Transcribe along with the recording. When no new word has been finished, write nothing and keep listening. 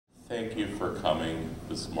Thank you for coming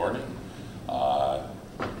this morning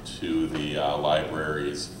to the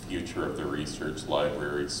library's Future of the Research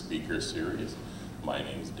Library Speaker Series. My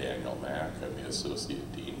name is Daniel Mack. I'm the Associate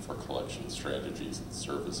Dean for Collection Strategies and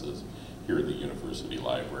Services here at the University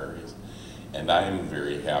Libraries. And I'm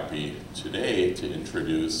very happy today to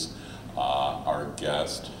introduce our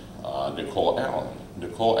guest, Nicole Allen.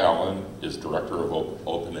 Nicole Allen is Director of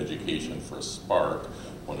Open Education for SPARC,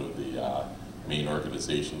 one of the main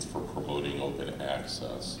organizations for promoting open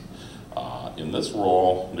access. In this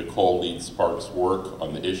role, Nicole leads SPARC's work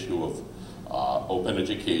on the issue of open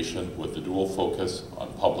education with the dual focus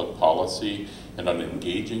on public policy and on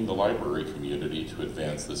engaging the library community to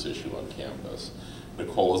advance this issue on campus.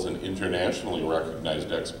 Nicole is an internationally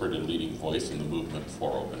recognized expert and leading voice in the movement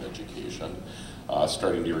for open education.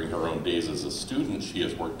 Starting during her own days as a student, she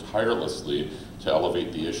has worked tirelessly to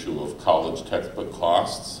elevate the issue of college textbook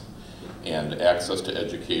costs and access to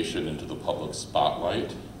education into the public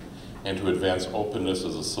spotlight, and to advance openness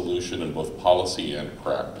as a solution in both policy and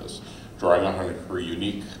practice. Drawing on her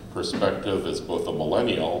unique perspective as both a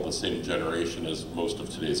millennial, the same generation as most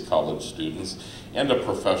of today's college students, and a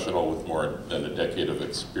professional with more than a decade of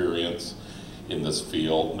experience in this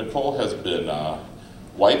field, Nicole has been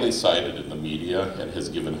widely cited in the media and has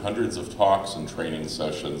given hundreds of talks and training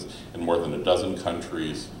sessions in more than a dozen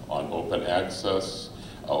countries on open access,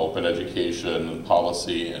 open education,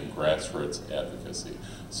 policy, and grassroots advocacy.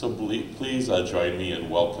 So please join me in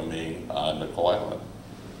welcoming Nicole Allen.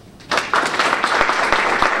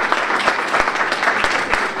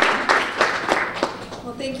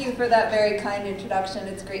 Well, thank you for that very kind introduction.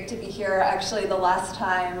 It's great to be here. Actually, the last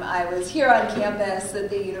time I was here on campus at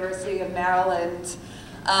the University of Maryland,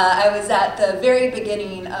 I was at the very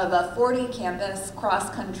beginning of a 40-campus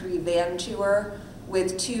cross-country van tour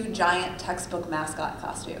with 2 giant textbook mascot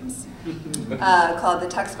costumes called the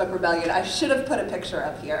Textbook Rebellion. I should have put a picture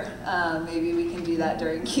up here. Maybe we can do that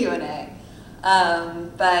during Q&A.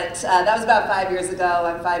 But that was about 5 years ago.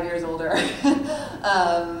 I'm 5 years older.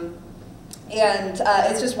 And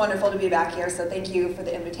it's just wonderful to be back here, so thank you for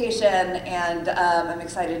the invitation. And I'm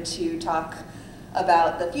excited to talk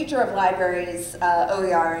about the future of libraries,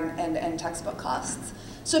 OER, and textbook costs.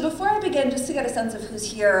 So before I begin, just to get a sense of who's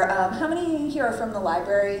here, how many here are from the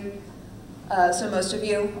library? So most of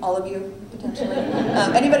you, all of you, potentially.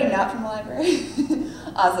 Anybody not from the library?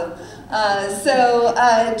 Awesome.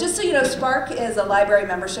 Just so you know, SPARC is a library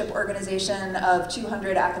membership organization of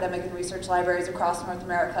 200 academic and research libraries across North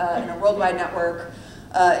America in a worldwide network,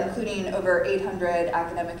 including over 800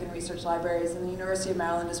 academic and research libraries, and the University of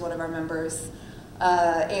Maryland is one of our members.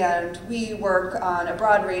 And we work on a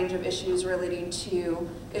broad range of issues relating to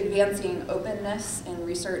advancing openness in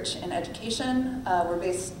research and education. We're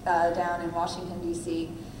based down in Washington,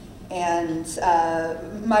 D.C., and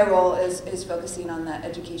my role is focusing on the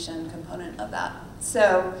education component of that.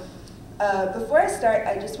 So before I start,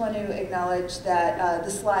 I just want to acknowledge that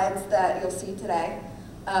the slides that you'll see today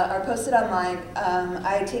are posted online.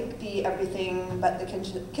 I take the everything but the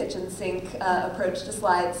kitchen sink approach to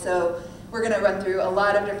slides, so we're going to run through a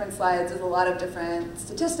lot of different slides with a lot of different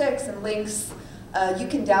statistics and links. You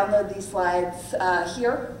can download these slides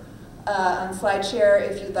here on SlideShare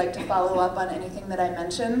if you'd like to follow up on anything that I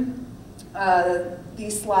mention.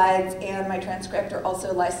 These slides and my transcript are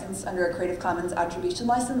also licensed under a Creative Commons Attribution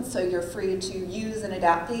license, so you're free to use and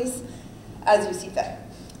adapt these as you see fit.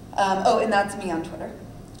 Oh, and that's me on Twitter.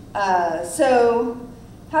 So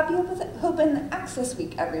happy Open Access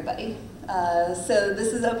Week, everybody. So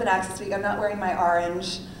this is Open Access Week. I'm not wearing my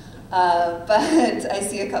orange, but I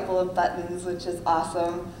see a couple of buttons, which is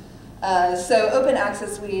awesome. So Open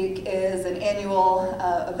Access Week is an annual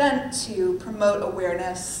event to promote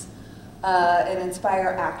awareness and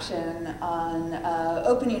inspire action on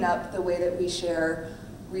opening up the way that we share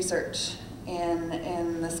research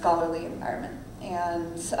in the scholarly environment.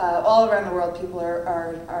 And all around the world, people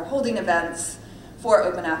are holding events for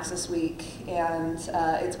Open Access Week, and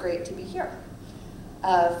it's great to be here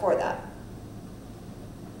for that.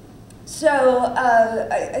 So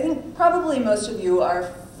I think probably most of you are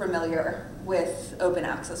familiar with open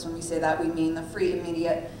access. When we say that, we mean the free,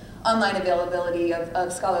 immediate, online availability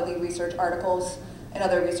of scholarly research articles and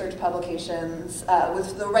other research publications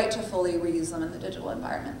with the right to fully reuse them in the digital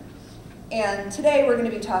environment. And today we're going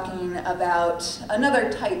to be talking about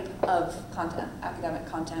another type of content, academic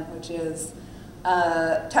content, which is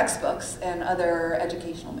textbooks and other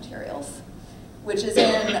educational materials, which is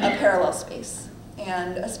in a parallel space,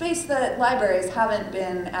 and a space that libraries haven't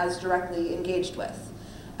been as directly engaged with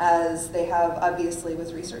as they have obviously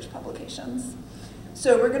with research publications.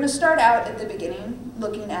 So we're going to start out at the beginning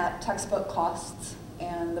looking at textbook costs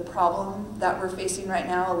and and the problem that we're facing right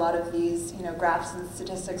now. A lot of these graphs and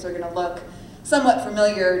statistics are going to look somewhat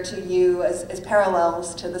familiar to you as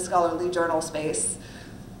parallels to the scholarly journal space.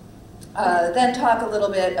 Then talk a little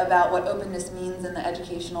bit about what openness means in the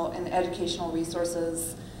educational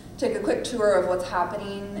resources. Take a quick tour of what's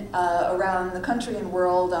happening around the country and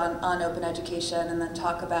world on open education, and then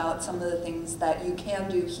talk about some of the things that you can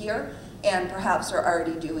do here and perhaps are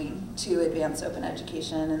already doing to advance open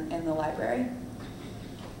education in the library.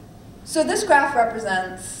 So this graph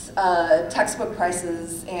represents textbook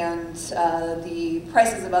prices and the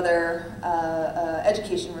prices of other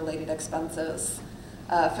education-related expenses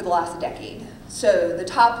for the last decade. So the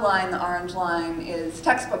top line, the orange line, is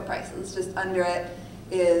textbook prices. Just under it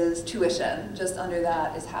is tuition. Just under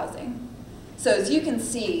that is housing. So as you can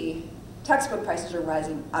see, textbook prices are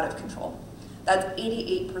rising out of control. That's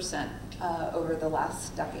 88% over the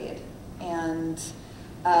last decade. And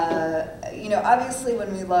obviously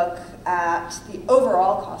when we look at the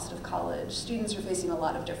overall cost of college, students are facing a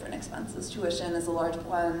lot of different expenses. Tuition is a large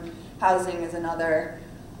one, housing is another.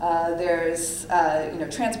 There's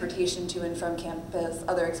transportation to and from campus,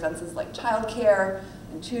 other expenses like childcare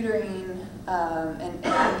and tutoring and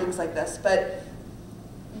things like this. But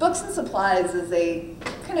books and supplies is a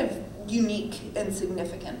kind of unique and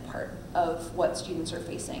significant part of what students are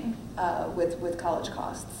facing with college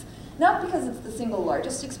costs. Not because it's the single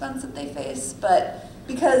largest expense that they face, but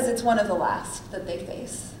because it's one of the last that they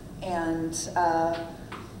face. And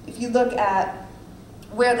if you look at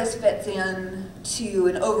where this fits in to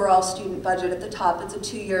an overall student budget, at the top it's a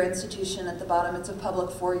 2-year institution, at the bottom it's a public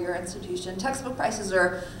 4-year institution. Textbook prices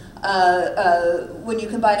are, when you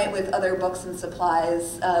combine it with other books and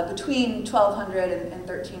supplies, between $1,200 and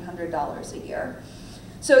 $1,300 a year.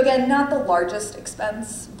 So again, not the largest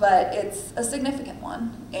expense, but it's a significant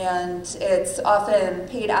one, and it's often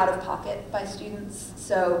paid out of pocket by students.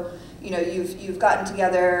 So you've gotten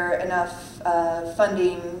together enough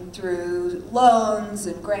funding through loans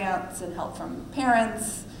and grants and help from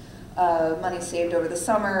parents, money saved over the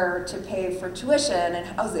summer to pay for tuition and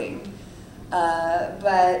housing.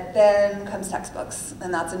 But then comes textbooks,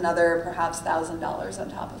 and that's another perhaps $1,000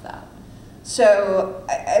 on top of that. So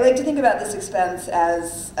I like to think about this expense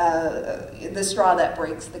as the straw that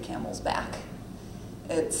breaks the camel's back.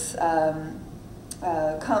 It's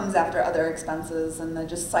comes after other expenses, and the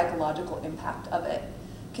just psychological impact of it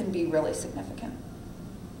can be really significant.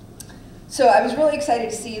 So I was really excited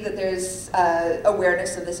to see that there's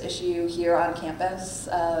awareness of this issue here on campus.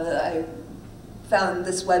 I found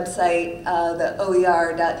this website, the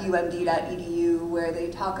oer.umd.edu, where they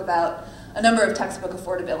talk about a number of textbook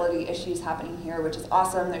affordability issues happening here, which is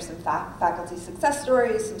awesome. There's some faculty success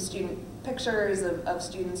stories, some student pictures of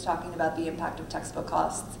students talking about the impact of textbook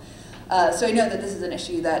costs. So I know that this is an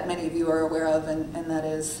issue that many of you are aware of, and that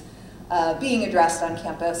is being addressed on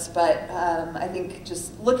campus, but I think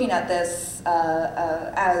just looking at this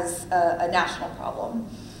as a national problem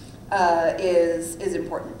is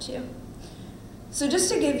important too. So just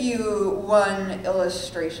to give you one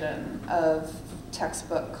illustration of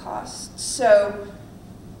textbook costs. So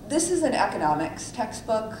this is an economics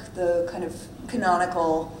textbook, the kind of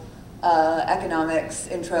canonical economics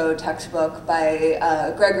intro textbook by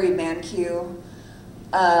Gregory Mankiw.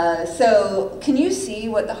 So can you see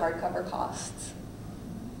what the hardcover costs?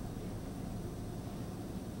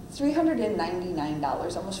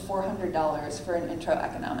 $399, almost $400 for an intro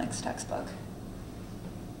economics textbook.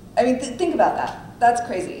 I mean, think about that. That's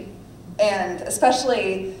crazy. And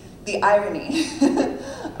especially the irony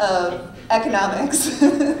of economics,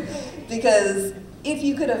 because if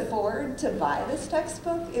you could afford to buy this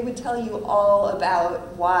textbook, it would tell you all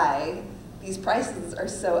about why these prices are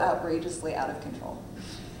so outrageously out of control.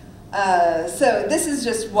 So this is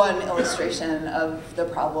just one illustration of the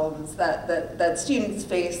problems that students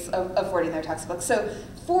face of affording their textbooks. So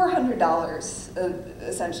 $400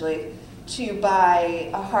 essentially to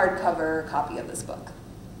buy a hardcover copy of this book.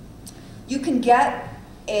 You can get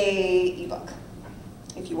a ebook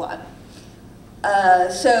if you want.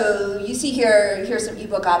 So you see here's some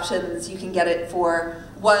ebook options. You can get it for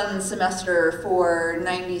one semester for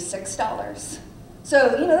 $96. So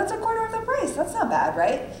that's a quarter of the price. That's not bad,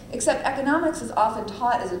 right? Except economics is often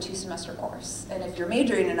taught as a 2-semester course, and if you're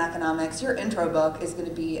majoring in economics, your intro book is going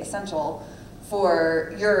to be essential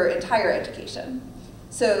for your entire education.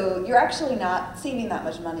 So you're actually not saving that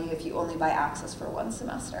much money if you only buy access for one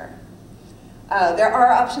semester. There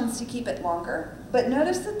are options to keep it longer, but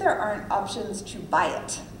notice that there aren't options to buy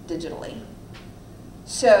it digitally.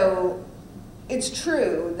 So it's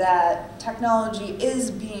true that technology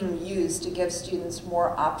is being used to give students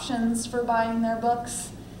more options for buying their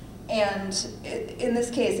books, And in this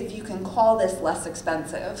case, if you can call this less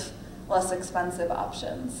expensive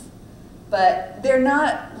options, but they're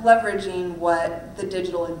not leveraging what the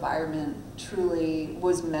digital environment truly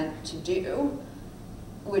was meant to do,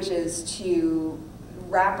 which is to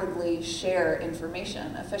rapidly share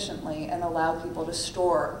information efficiently and allow people to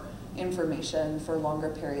store information for longer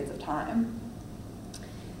periods of time.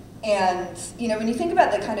 And when you think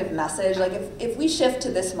about the kind of message, like if we shift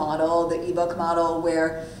to this model, the ebook model,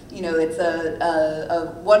 where it's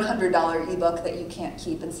a $100 ebook that you can't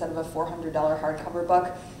keep instead of a $400 hardcover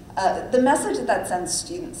book, the message that sends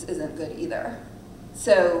students isn't good either.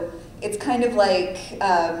 So it's kind of like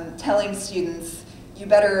telling students, you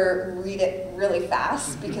better read it really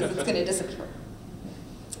fast because it's going to disappear.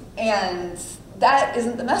 And that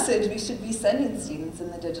isn't the message we should be sending students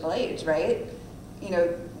in the digital age, right?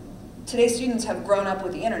 Today's students have grown up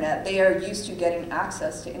with the internet. They are used to getting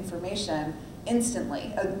access to information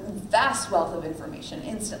instantly, a vast wealth of information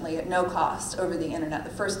instantly at no cost over the internet. The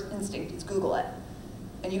first instinct is Google it.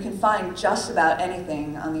 And you can find just about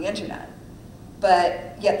anything on the internet.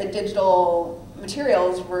 But yet the digital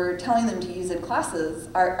materials we're telling them to use in classes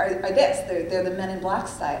are this. They're the Men in Black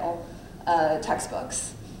style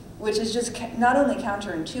textbooks, which is just not only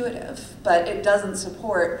counterintuitive, but it doesn't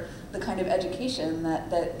support the kind of education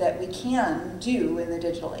that we can do in the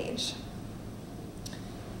digital age.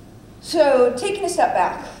 So taking a step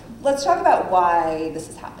back, let's talk about why this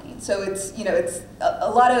is happening. So it's a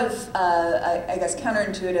lot of, I guess,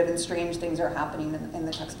 counterintuitive and strange things are happening in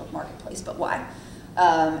the textbook marketplace, but why?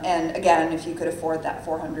 And again, if you could afford that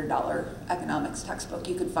 $400 economics textbook,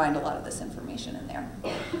 you could find a lot of this information in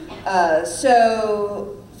there.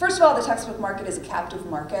 So first of all, the textbook market is a captive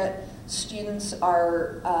market. Students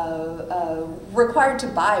are required to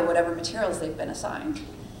buy whatever materials they've been assigned.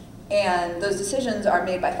 And those decisions are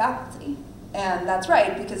made by faculty. And that's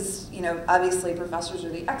right, because obviously professors are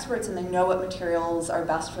the experts and they know what materials are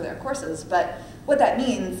best for their courses. But what that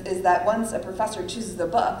means is that once a professor chooses the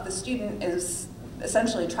book, the student is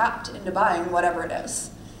essentially trapped into buying whatever it is.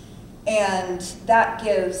 And that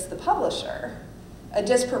gives the publisher a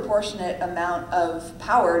disproportionate amount of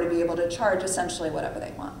power to be able to charge essentially whatever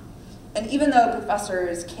they want. And even though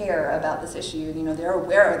professors care about this issue, they're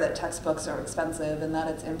aware that textbooks are expensive and that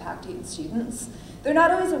it's impacting students, they're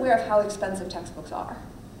not always aware of how expensive textbooks are.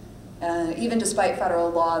 Even despite federal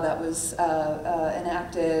law that was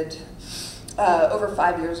enacted over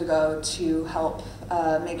 5 years ago to help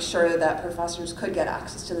make sure that professors could get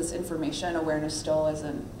access to this information, awareness still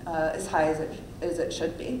isn't as high as it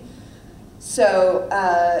should be. So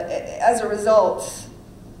as a result,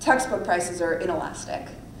 textbook prices are inelastic.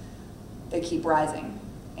 They keep rising.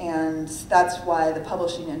 And that's why the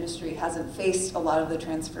publishing industry hasn't faced a lot of the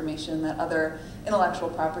transformation that other intellectual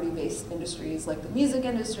property-based industries like the music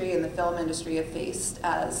industry and the film industry have faced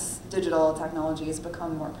as digital technology has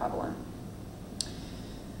become more prevalent.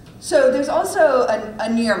 So there's also a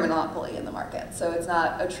near monopoly in the market. So it's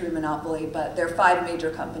not a true monopoly, but there are 5 major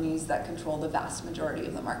companies that control the vast majority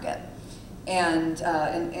of the market and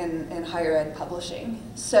in higher ed publishing.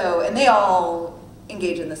 So, and they all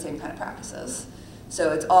engage in the same kind of practices.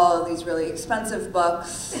 So it's all these really expensive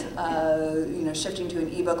books, shifting to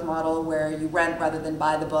an ebook model where you rent rather than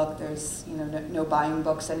buy the book. There's no buying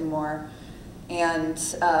books anymore, and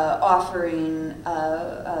offering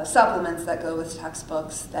supplements that go with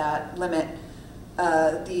textbooks that limit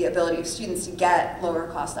the ability of students to get lower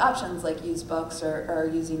cost options like used books or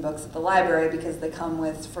using books at the library because they come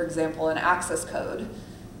with, for example, an access code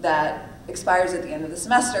that expires at the end of the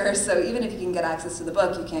semester. So even if you can get access to the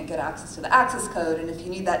book, you can't get access to the access code. And if you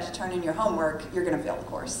need that to turn in your homework, you're going to fail the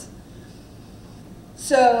course.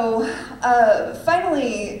 So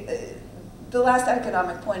finally, the last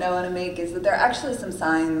economic point I want to make is that there are actually some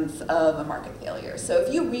signs of a market failure. So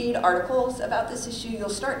if you read articles about this issue, you'll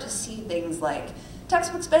start to see things like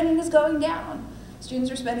textbook spending is going down.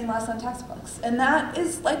 Students are spending less on textbooks. And that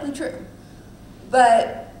is likely true.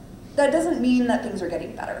 But that doesn't mean that things are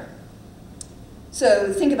getting better.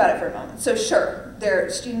 So think about it for a moment. So sure,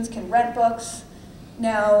 students can rent books.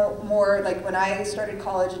 Now more, like when I started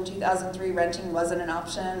college in 2003, renting wasn't an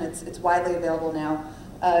option. It's widely available now.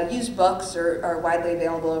 Used books are widely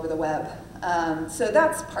available over the web. So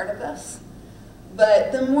that's part of this.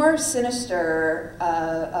 But the more sinister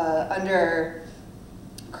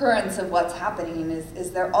undercurrents of what's happening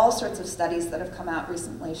is there are all sorts of studies that have come out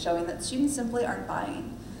recently showing that students simply aren't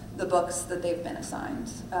buying the books that they've been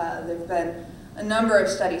assigned. There have been a number of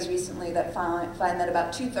studies recently that find that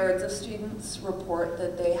about 2/3 of students report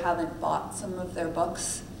that they haven't bought some of their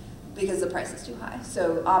books because the price is too high,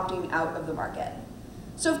 so opting out of the market.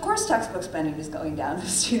 So of course textbook spending is going down if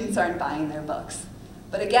students aren't buying their books.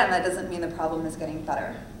 But again, that doesn't mean the problem is getting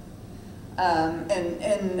better.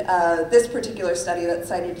 In this particular study that's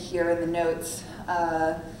cited here in the notes,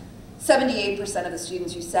 78% of the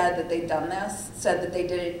students who said that they'd done this said that they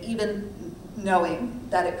did it even knowing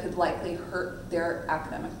that it could likely hurt their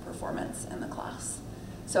academic performance in the class.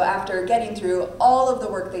 So after getting through all of the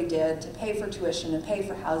work they did to pay for tuition and pay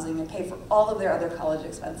for housing and pay for all of their other college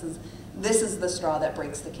expenses, this is the straw that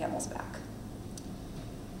breaks the camel's back.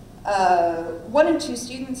 1 in 2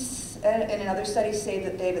 students in another study say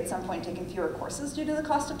that they've at some point taken fewer courses due to the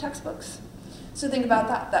cost of textbooks. So think about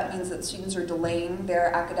that. That means that students are delaying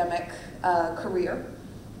their academic career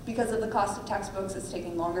because of the cost of textbooks. It's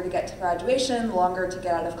taking longer to get to graduation, longer to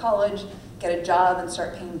get out of college, get a job, and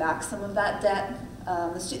start paying back some of that debt.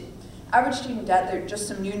 Average student debt, there just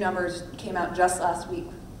some new numbers came out just last week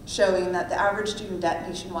showing that the average student debt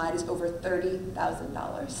nationwide is over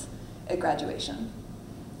 $30,000 at graduation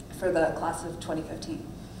for the class of 2015.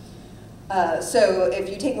 So if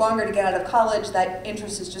you take longer to get out of college, that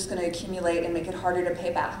interest is just going to accumulate and make it harder to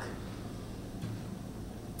pay back.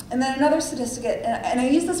 And then another statistic, and I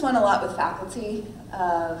use this one a lot with faculty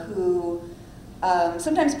who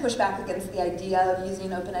sometimes push back against the idea of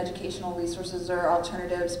using open educational resources or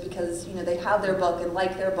alternatives because they have their book and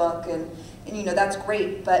like their book, and that's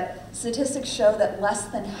great, but statistics show that less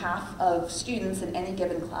than half of students in any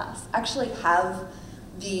given class actually have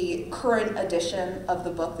the current edition of the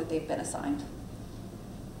book that they've been assigned.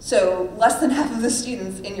 So less than half of the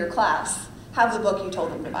students in your class have the book you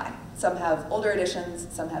told them to buy. Some have older editions,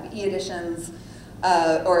 some have e-editions,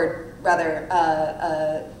 or rather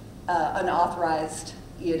unauthorized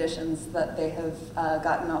e-editions that they have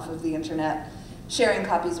gotten off of the internet, sharing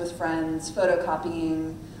copies with friends,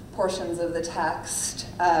 photocopying portions of the text,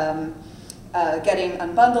 getting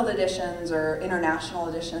unbundled editions or international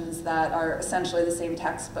editions that are essentially the same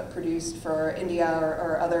text but produced for India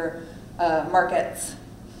or other markets.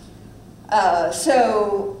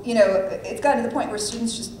 So, it's gotten to the point where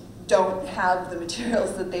students just don't have the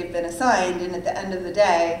materials that they've been assigned, and at the end of the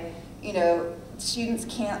day, students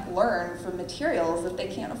can't learn from materials if they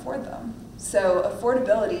can't afford them. So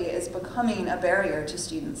affordability is becoming a barrier to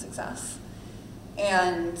student success.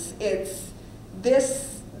 And it's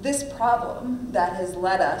this problem that has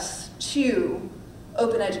led us to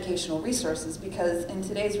open educational resources, because in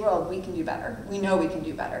today's world we can do better. We know we can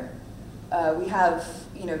do better. We have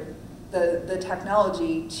the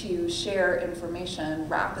technology to share information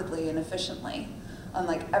rapidly and efficiently,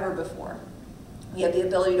 unlike ever before. We have the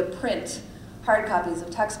ability to print hard copies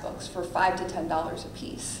of textbooks for $5 to $10 a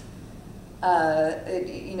piece.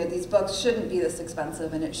 These books shouldn't be this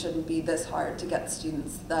expensive, and it shouldn't be this hard to get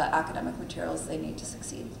students the academic materials they need to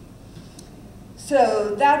succeed.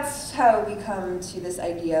 So that's how we come to this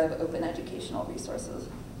idea of open educational resources.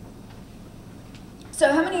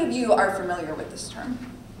 So how many of you are familiar with this term?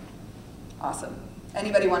 Awesome.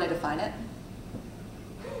 Anybody want to define it?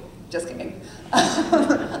 Just kidding.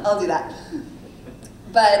 I'll do that.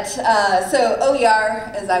 But, so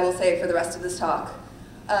OER, as I will say for the rest of this talk,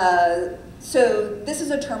 so this is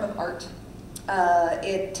a term of art.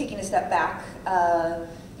 Taking a step back,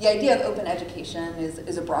 the idea of open education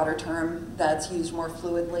is a broader term that's used more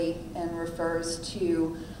fluidly and refers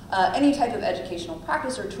to any type of educational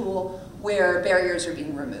practice or tool where barriers are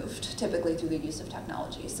being removed, typically through the use of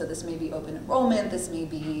technology. So this may be open enrollment, this may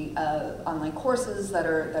be online courses that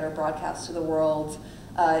are broadcast to the world.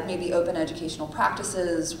 It may be open educational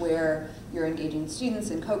practices where you're engaging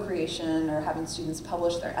students in co-creation or having students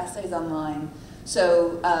publish their essays online.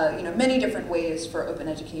 So many different ways for open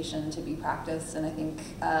education to be practiced, and I think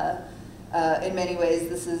in many ways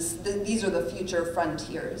these are the future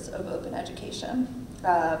frontiers of open education.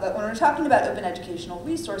 But when we're talking about open educational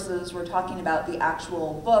resources, we're talking about the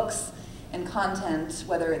actual books and content,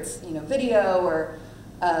 whether it's video or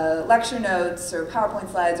lecture notes or PowerPoint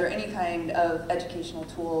slides or any kind of educational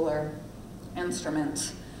tool or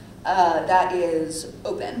instrument that is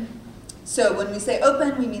open. So when we say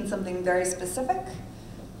open, we mean something very specific.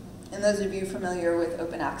 And those of you familiar with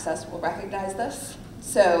open access will recognize this.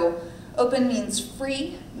 So open means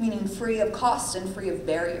free, meaning free of cost and free of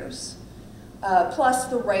barriers, plus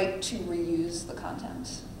the right to reuse the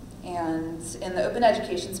content. And in the open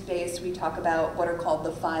education space, we talk about what are called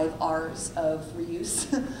the 5 R's of reuse.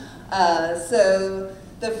 So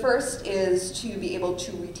the first is to be able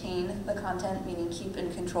to retain the content, meaning keep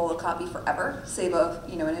and control a copy forever, save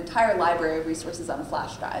an entire library of resources on a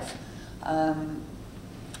flash drive.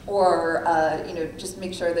 Or just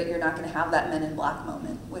make sure that you're not going to have that Men in Black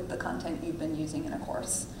moment with the content you've been using in a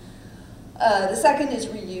course. The second is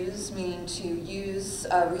reuse, meaning to use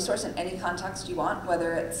a resource in any context you want,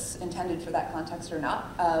 whether it's intended for that context or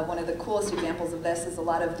not. One of the coolest examples of this is a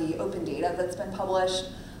lot of the open data that's been published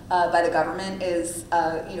by the government is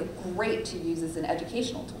great to use as an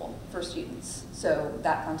educational tool for students. So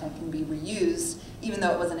that content can be reused, even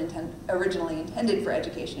though it wasn't originally intended for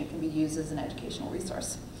education, it can be used as an educational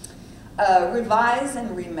resource. Revise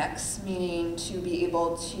and remix, meaning to be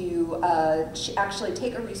able to actually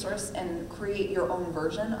take a resource and create your own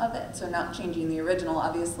version of it. So not changing the original,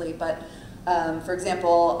 obviously, but for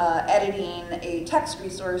example, editing a text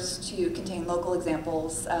resource to contain local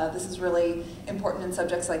examples. This is really important in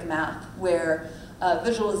subjects like math, where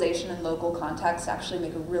visualization and local context actually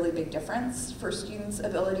make a really big difference for students'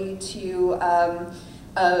 ability to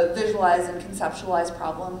visualize and conceptualize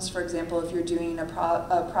problems. For example, if you're doing a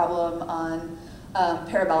problem on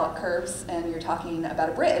parabolic curves and you're talking about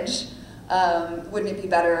a bridge, wouldn't it be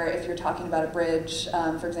better if you're talking about a bridge,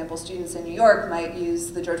 for example, students in New York might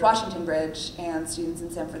use the George Washington Bridge and students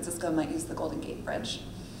in San Francisco might use the Golden Gate Bridge.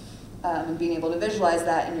 And being able to visualize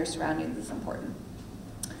that in your surroundings is important.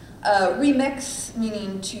 Remix,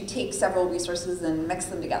 meaning to take several resources and mix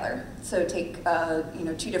them together. So take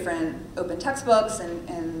two different open textbooks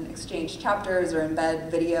and exchange chapters or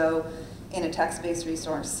embed video in a text-based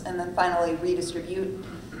resource. And then finally, redistribute,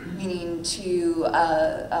 meaning to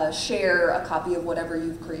share a copy of whatever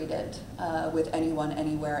you've created with anyone,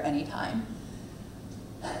 anywhere, anytime.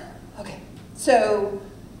 Okay, so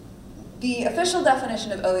the official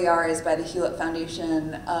definition of OER is by the Hewlett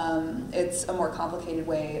Foundation. It's a more complicated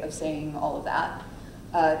way of saying all of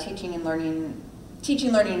that. Teaching, learning,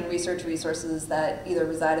 and research resources that either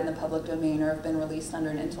reside in the public domain or have been released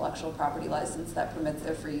under an intellectual property license that permits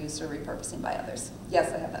their free use or repurposing by others.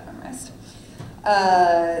 Yes, I have that memorized.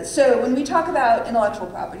 So when we talk about intellectual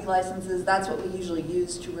property licenses, that's what we usually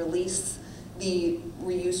use to release the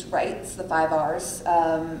reuse rights, the 5 Rs.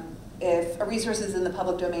 If a resource is in the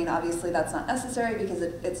public domain, obviously that's not necessary because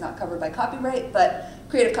it's not covered by copyright, but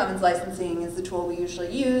Creative Commons licensing is the tool we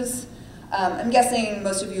usually use. I'm guessing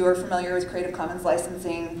most of you are familiar with Creative Commons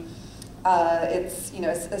licensing. It's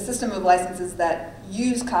a system of licenses that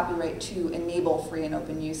use copyright to enable free and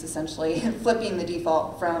open use, essentially, flipping the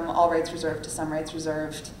default from all rights reserved to some rights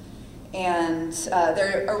reserved. And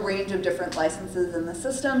there are a range of different licenses in the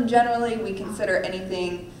system. Generally, we consider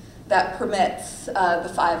anything that permits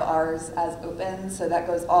the 5 Rs as open, so that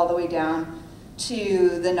goes all the way down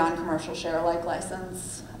to the non-commercial share-alike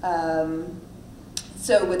license.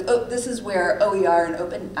 So this is where OER and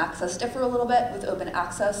open access differ a little bit. With open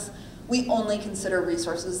access, we only consider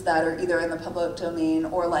resources that are either in the public domain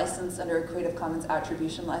or licensed under a Creative Commons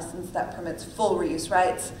attribution license that permits full reuse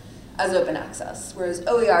rights as open access, whereas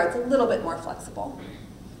OER, it's a little bit more flexible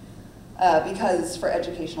because for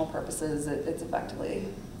educational purposes, it's effectively,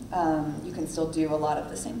 you can still do a lot of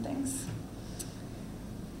the same things.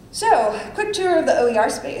 So, quick tour of the OER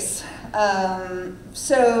space.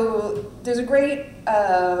 So there's a great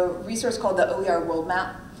resource called the OER World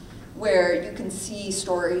Map, where you can see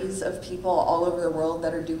stories of people all over the world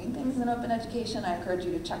that are doing things in open education. I encourage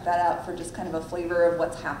you to check that out for just kind of a flavor of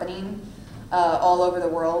what's happening all over the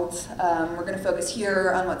world. We're going to focus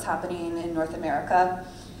here on what's happening in North America.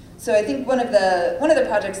 So I think one of the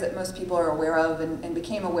projects that most people are aware of and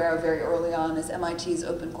became aware of very early on is MIT's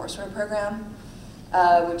Open Courseware program,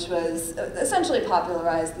 which was essentially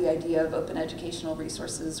popularized the idea of open educational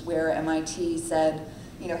resources, where MIT said,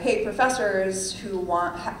 hey, professors who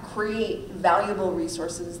create valuable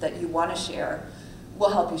resources that you want to share,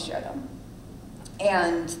 we'll help you share them.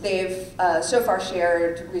 And they've so far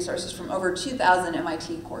shared resources from over 2,000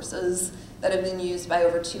 MIT courses that have been used by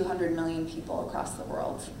over 200 million people across the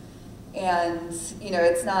world. And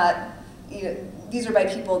it's not, these are by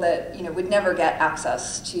people that would never get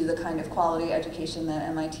access to the kind of quality education that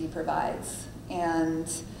MIT provides. And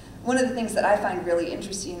one of the things that I find really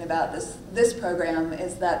interesting about this program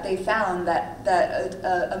is that they found that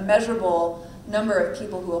a measurable number of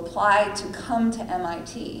people who apply to come to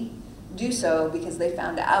MIT do so because they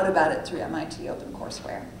found out about it through MIT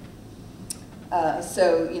OpenCourseWare.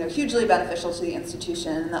 So hugely beneficial to the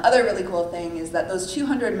institution. And the other really cool thing is that those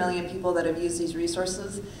 200 million people that have used these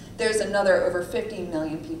resources, there's another over 50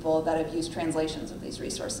 million people that have used translations of these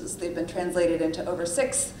resources. They've been translated into over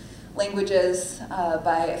 6 languages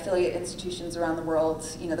by affiliate institutions around the world,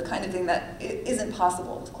 the kind of thing that isn't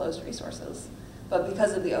possible with closed resources. But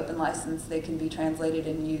because of the open license, they can be translated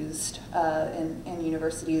and used in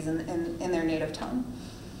universities in their native tongue.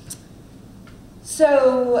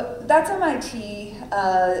 So that's MIT,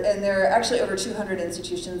 and there are actually over 200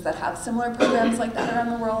 institutions that have similar programs like that around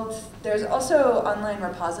the world. There's also online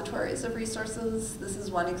repositories of resources. This is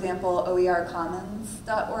one example,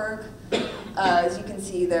 oercommons.org. As you can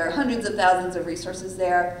see, there are hundreds of thousands of resources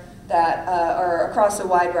there that are across a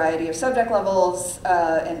wide variety of subject levels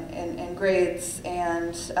and grades.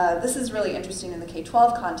 And this is really interesting in the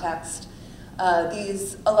K-12 context.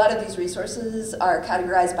 A lot of these resources are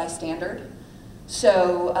categorized by standard.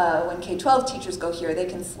 So when K-12 teachers go here, they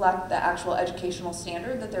can select the actual educational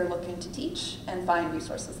standard that they're looking to teach and find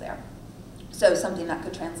resources there. So something that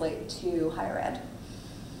could translate to higher ed.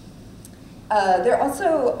 There are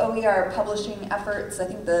also OER publishing efforts. I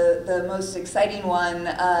think the most exciting one,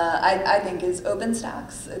 I think, is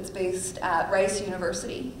OpenStax. It's based at Rice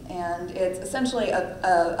University, and it's essentially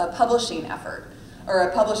a publishing effort, or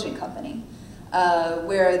a publishing company,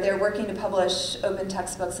 where they're working to publish open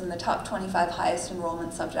textbooks in the top 25 highest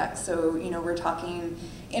enrollment subjects. So, we're talking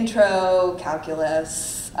intro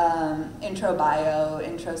calculus, intro bio,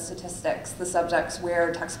 intro statistics, the subjects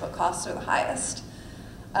where textbook costs are the highest.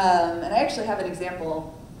 And I actually have an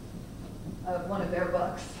example of one of their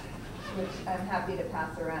books, which I'm happy to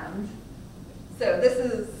pass around. So this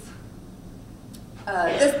is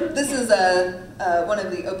one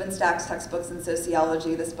of the OpenStax textbooks in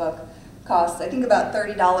sociology. This book costs, I think, about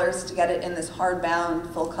 $30 to get it in this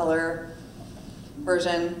hardbound, full-color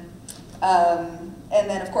version. And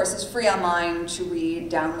then, of course, it's free online to read,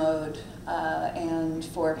 download, and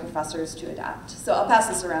for professors to adapt. So I'll pass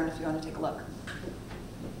this around if you want to take a look.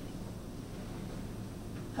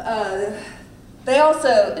 They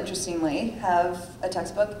also, interestingly, have a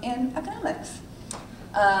textbook in economics.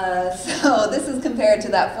 So this is compared to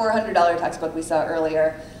that $400 textbook we saw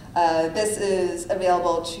earlier. This is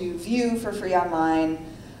available to view for free online,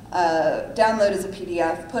 download as a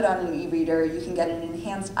PDF, put on an e-reader. You can get an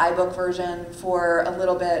enhanced iBook version for a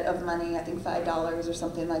little bit of money, I think $5 or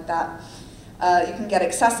something like that. You can get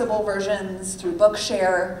accessible versions through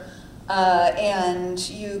Bookshare. And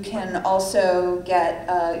you can also get,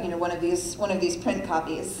 one of these print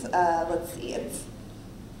copies. Let's see, it's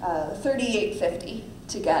 $38.50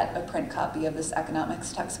 to get a print copy of this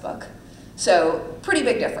economics textbook. So pretty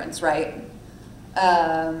big difference, right?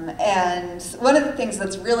 And one of the things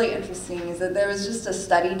that's really interesting is that there was just a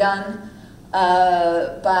study done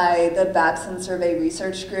by the Babson Survey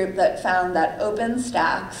Research Group that found that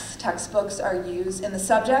OpenStax textbooks are used in the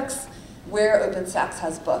subjects where OpenStax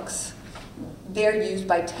has books. They're used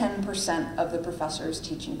by 10% of the professors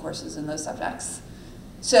teaching courses in those subjects.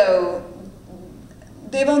 So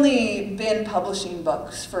they've only been publishing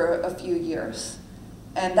books for a few years.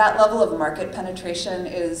 And that level of market penetration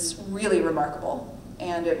is really remarkable.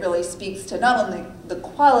 And it really speaks to not only the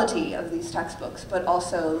quality of these textbooks, but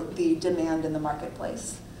also the demand in the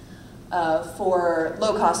marketplace for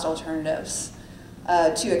low-cost alternatives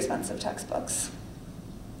to expensive textbooks.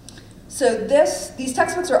 So these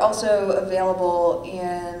textbooks are also available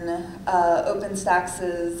in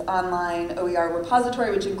OpenStax's online OER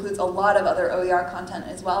repository, which includes a lot of other OER content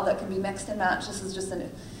as well that can be mixed and matched. This is just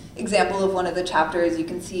an example of one of the chapters. You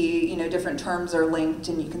can see, different terms are linked,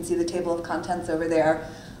 and you can see the table of contents over there.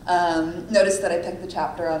 Notice that I picked the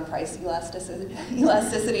chapter on price elasticity,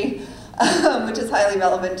 which is highly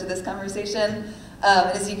relevant to this conversation.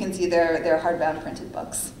 As you can see, they're hardbound printed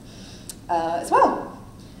books as well.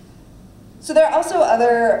 So there are also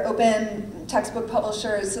other open textbook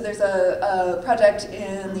publishers. So there's a project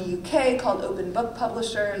in the UK called Open Book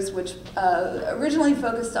Publishers, which originally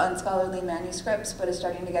focused on scholarly manuscripts, but is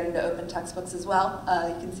starting to get into open textbooks as well.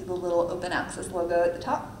 You can see the little open access logo at the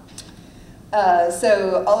top.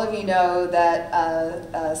 So all of you know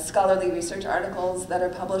that scholarly research articles that are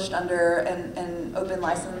published under an open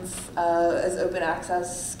license as open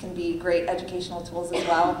access can be great educational tools as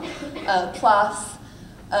well. PLOS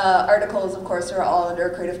articles, of course, are all under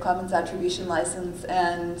a Creative Commons Attribution license,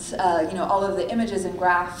 and all of the images and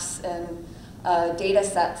graphs and data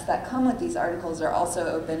sets that come with these articles are also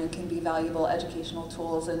open and can be valuable educational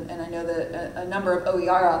tools. And I know that a number of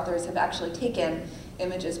OER authors have actually taken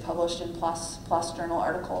images published in PLOS journal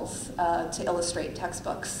articles to illustrate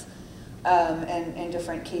textbooks and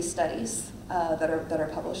different case studies that are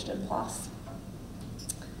published in PLOS.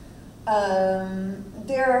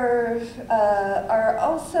 There are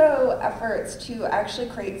also efforts to actually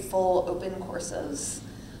create full open courses.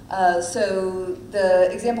 So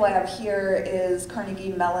the example I have here is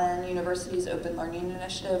Carnegie Mellon University's Open Learning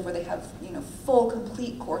Initiative, where they have full,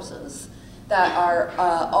 complete courses that are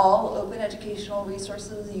all open educational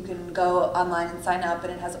resources. You can go online and sign up,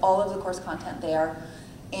 and it has all of the course content there.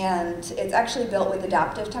 And it's actually built with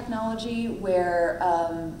adaptive technology where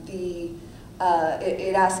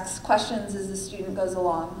it asks questions as the student goes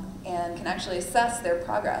along and can actually assess their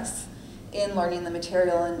progress in learning the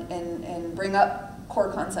material and bring up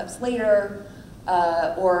core concepts later,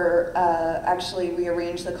 or actually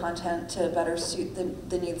rearrange the content to better suit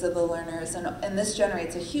the needs of the learners. And this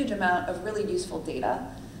generates a huge amount of really useful data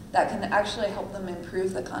that can actually help them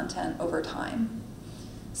improve the content over time.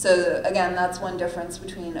 So again, that's one difference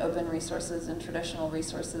between open resources and traditional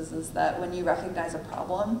resources, is that when you recognize a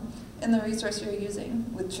problem in the resource you're using,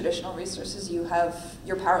 with traditional resources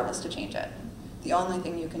you're powerless to change it. The only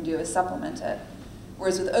thing you can do is supplement it.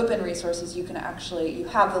 Whereas with open resources, you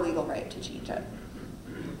have the legal right to change it.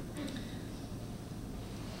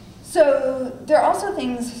 So there are also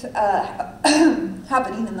things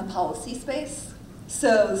happening in the policy space.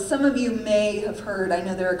 So some of you may have heard, I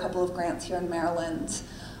know there are a couple of grants here in Maryland,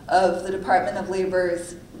 of the Department of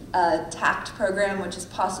Labor's TACT program, which is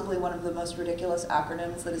possibly one of the most ridiculous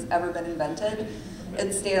acronyms that has ever been invented.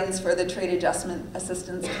 It stands for the Trade Adjustment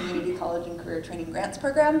Assistance Community College and Career Training Grants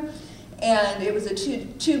Program. And it was a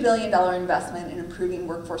 $2 billion investment in improving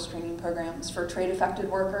workforce training programs for trade-affected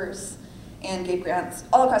workers, and gave grants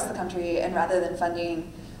all across the country. And rather than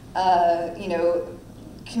funding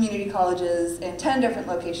community colleges in 10 different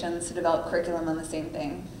locations to develop curriculum on the same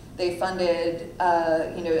thing, they funded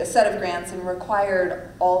a set of grants and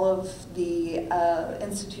required all of the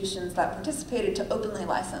institutions that participated to openly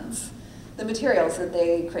license the materials that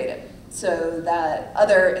they created, so that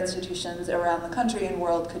other institutions around the country and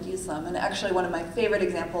world could use them. And actually one of my favorite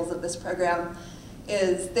examples of this program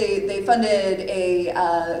is they funded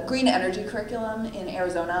a green energy curriculum in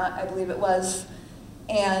Arizona, I believe it was,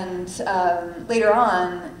 and later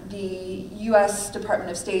on, the US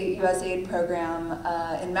Department of State USAID program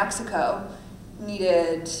in Mexico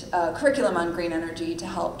needed curriculum on green energy to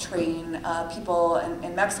help train people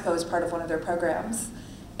in Mexico as part of one of their programs.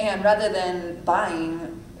 And rather than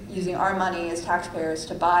using our money as taxpayers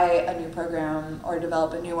to buy a new program or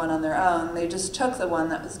develop a new one on their own, they just took the one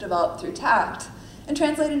that was developed through TACT and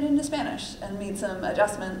translated it into Spanish and made some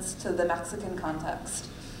adjustments to the Mexican context.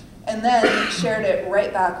 And then shared it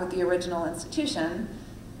right back with the original institution,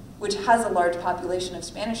 which has a large population of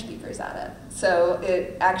Spanish speakers at it. So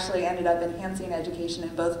it actually ended up enhancing education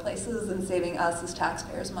in both places and saving us as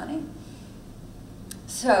taxpayers money.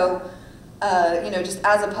 So, just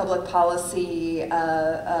as a public policy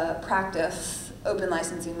practice, open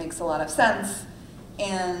licensing makes a lot of sense.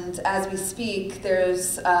 And as we speak,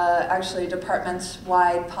 there's actually a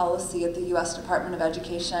department-wide policy at the US Department of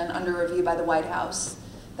Education under review by the White House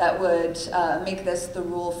that would make this the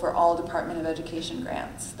rule for all Department of Education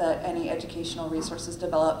grants, that any educational resources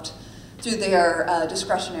developed through their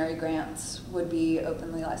discretionary grants would be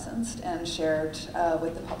openly licensed and shared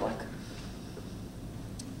with the public.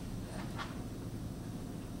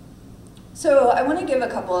 So I want to give a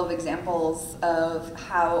couple of examples of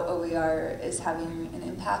how OER is having an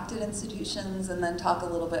impact at institutions, and then talk a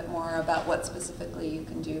little bit more about what specifically you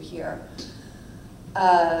can do here.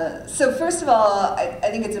 So first of all, I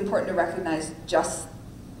think it's important to recognize just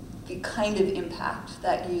the kind of impact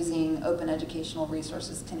that using open educational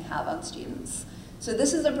resources can have on students. So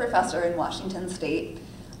this is a professor in Washington State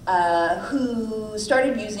who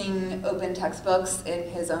started using open textbooks in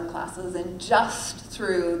his own classes, and just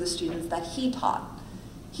through the students that he taught,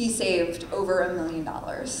 he saved over $1 million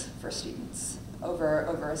for students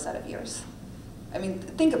over a set of years. I mean,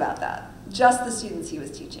 think about that. Just the students he was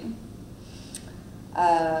teaching.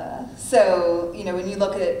 So, when you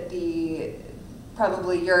look at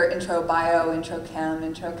probably your intro bio, intro chem,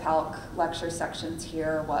 intro calc lecture sections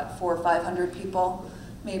here, what, 400 or 500 people,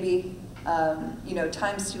 maybe,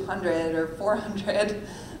 times 200 or 400,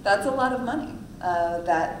 that's a lot of money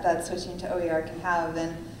that switching to OER can have.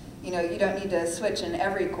 And, you don't need to switch in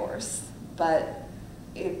every course, but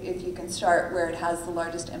if you can start where it has the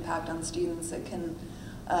largest impact on students, it can,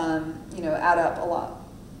 add up a lot.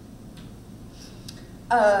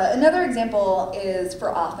 Another example is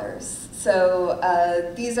for authors.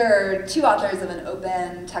 So these are two authors of an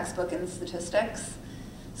open textbook in statistics.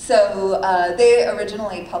 So they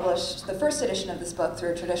originally published the first edition of this book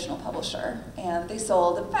through a traditional publisher, and they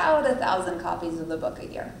sold about 1,000 copies of the book a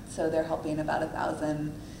year. So they're helping about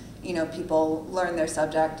 1,000, people learn their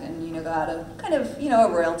subject and, go out a kind of, a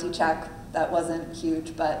royalty check. That wasn't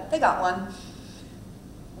huge, but they got one.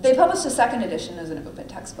 They published a second edition as an open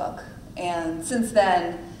textbook. And since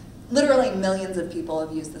then, literally millions of people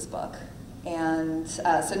have used this book. And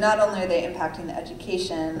so not only are they impacting the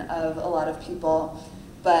education of a lot of people,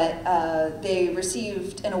 but they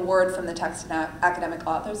received an award from the Texas Academic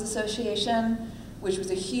Authors Association which was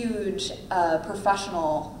a huge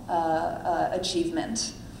professional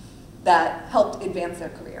achievement that helped advance their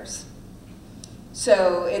careers.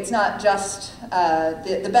 So it's not just,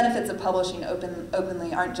 the benefits of publishing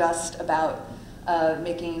openly aren't just about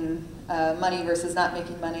making money versus not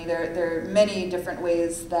making money. There are many different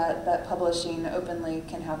ways that publishing openly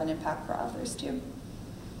can have an impact for authors too.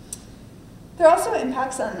 There are also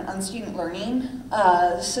impacts on student learning.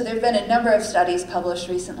 So there have been a number of studies published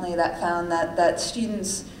recently that found that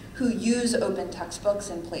students who use open textbooks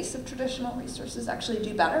in place of traditional resources actually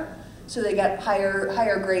do better. So they get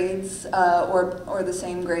higher grades or the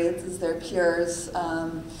same grades as their peers.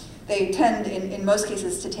 They tend, in most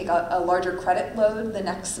cases, to take a larger credit load the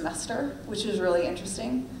next semester, which is really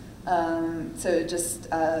interesting. So it just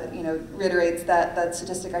reiterates that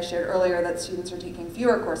statistic I shared earlier, that students are taking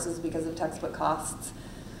fewer courses because of textbook costs.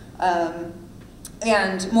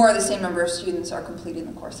 And more of the same number of students are completing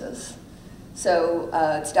the courses. So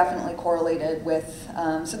it's definitely correlated with,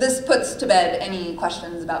 so this puts to bed any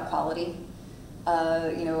questions about quality.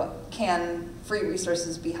 Can free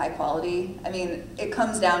resources be high quality? I mean, it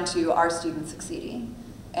comes down to, are students succeeding?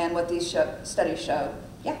 And what these studies show,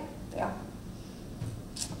 yeah, they are.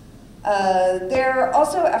 There are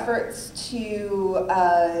also efforts to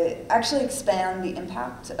actually expand the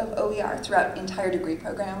impact of OER throughout entire degree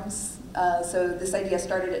programs. So this idea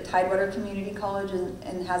started at Tidewater Community College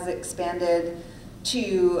and has expanded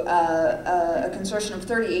to a consortium of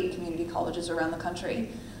 38 community colleges around the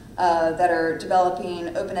country that are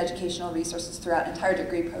developing open educational resources throughout entire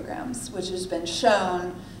degree programs, which has been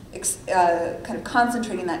shown kind of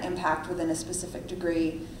concentrating that impact within a specific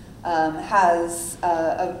degree has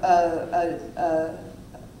a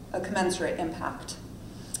commensurate impact.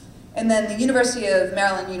 And then the University of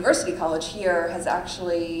Maryland University College here has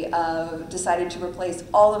actually decided to replace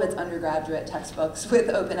all of its undergraduate textbooks with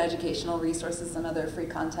open educational resources and other free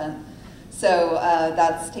content. So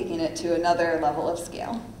that's taking it to another level of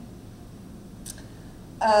scale.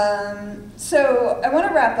 So I want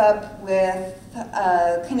to wrap up with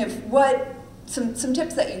kind of some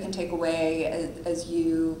tips that you can take away as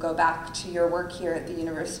you go back to your work here at the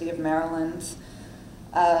University of Maryland.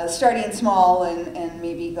 Starting small and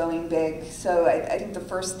maybe going big. So I think the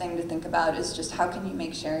first thing to think about is just how can you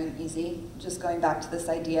make sharing easy? Just going back to this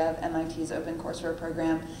idea of MIT's Open Courseware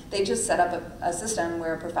program, they just set up a system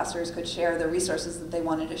where professors could share the resources that they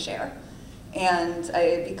wanted to share. And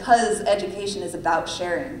because education is about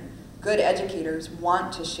sharing, good educators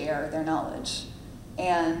want to share their knowledge.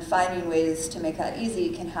 And finding ways to make that easy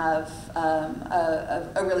can have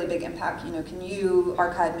a really big impact. Can you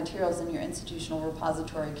archive materials in your institutional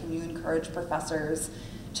repository? Can you encourage professors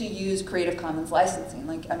to use Creative Commons licensing?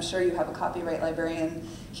 Like, I'm sure you have a copyright librarian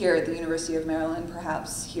here at the University of Maryland.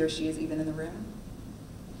 Perhaps he or she is even in the room.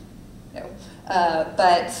 No,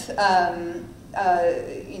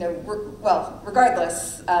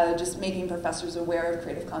 regardless, just making professors aware of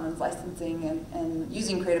Creative Commons licensing and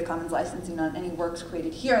using Creative Commons licensing on any works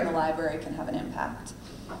created here in the library can have an impact.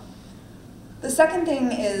 The second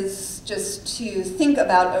thing is just to think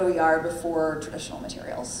about OER before traditional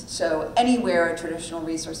materials. So anywhere a traditional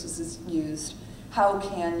resource is used, how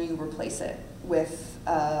can you replace it with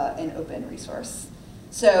an open resource?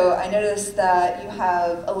 So I noticed that you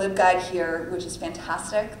have a LibGuide here, which is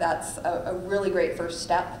fantastic. That's a really great first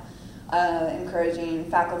step.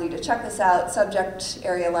 Encouraging faculty to check this out. Subject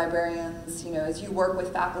area librarians, as you work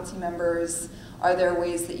with faculty members, are there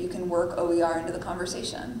ways that you can work OER into the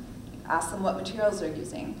conversation? Ask them what materials they're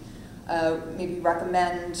using. Maybe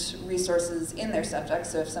recommend resources in their subject.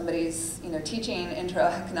 So if somebody's teaching intro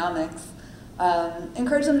economics,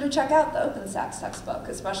 encourage them to check out the OpenStax textbook,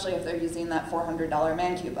 especially if they're using that $400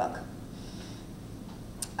 Manque book.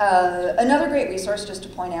 Another great resource, just to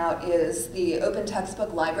point out, is the Open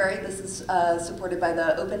Textbook Library. This is supported by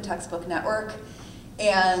the Open Textbook Network.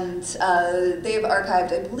 And they've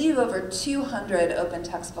archived, I believe, over 200 open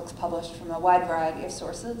textbooks published from a wide variety of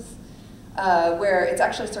sources, where it's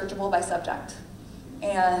actually searchable by subject.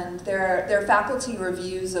 And there are faculty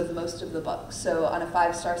reviews of most of the books. So on a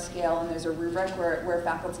 5-star scale, and there's a rubric where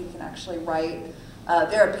faculty can actually write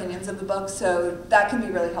their opinions of the book. So that can be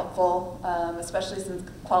really helpful, especially since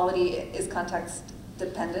quality is context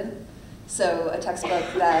dependent. So a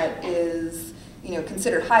textbook that is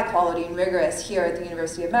considered high quality and rigorous here at the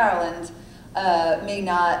University of Maryland may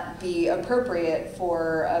not be appropriate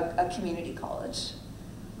for a community college,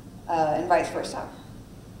 and vice versa.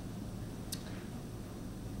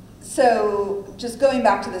 So just going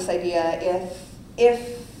back to this idea,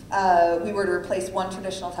 if we were to replace one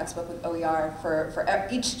traditional textbook with OER for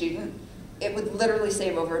each student, it would literally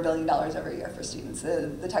save over $1 billion every year for students.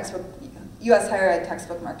 The textbook US higher ed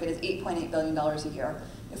textbook market is $8.8 billion a year.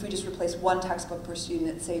 If we just replace one textbook per student,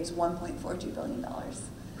 it saves $1.42 billion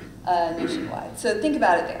nationwide. So think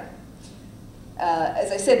about it there.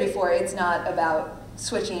 As I said before, it's not about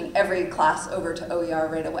switching every class over to OER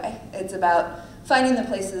right away. It's about finding the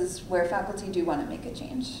places where faculty do want to make a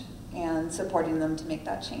change and supporting them to make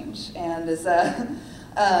that change. And as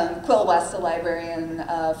Quill West, a librarian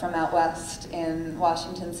from out west in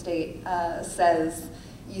Washington State, says,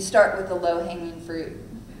 you start with the low-hanging fruit,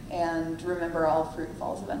 and remember all fruit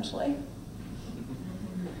falls eventually.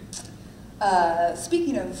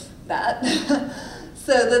 Speaking of that,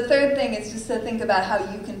 so the third thing is just to think about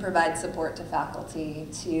how you can provide support to faculty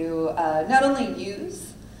to not only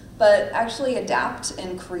use, but actually adapt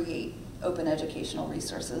and create open educational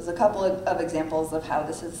resources. A couple of examples of how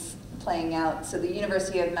this is playing out. So the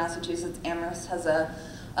University of Massachusetts Amherst has a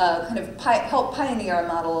kind of help pioneer a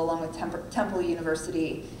model along with Temple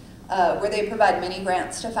University where they provide mini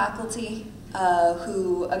grants to faculty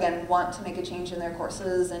who, again, want to make a change in their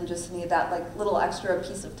courses and just need that like little extra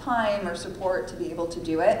piece of time or support to be able to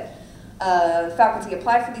do it. Faculty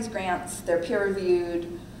apply for these grants, they're peer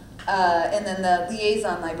reviewed, and then the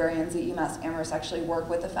liaison librarians at UMass Amherst actually work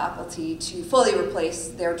with the faculty to fully replace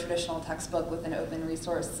their traditional textbook with an open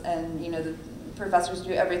resource. And you know, the professors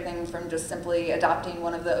do everything from just simply adopting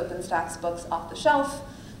one of the OpenStax books off the shelf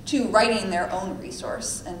to writing their own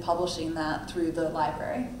resource and publishing that through the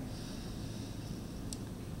library.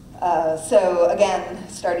 So again,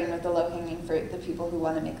 starting with the low-hanging fruit, the people who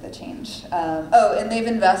want to make the change. Oh, and they've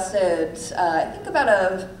invested, I think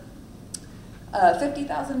about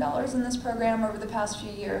 $50,000 in this program over the past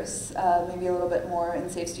few years, maybe a little bit more, and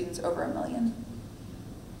saved students over $1 million.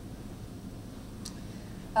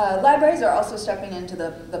 Libraries are also stepping into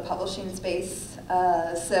the publishing space.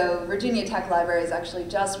 So Virginia Tech Libraries actually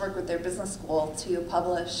just worked with their business school to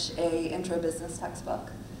publish a intro business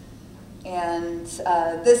textbook. And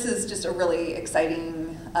this is just a really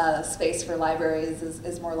exciting space for libraries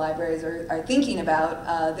as more libraries are thinking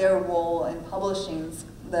about their role in publishing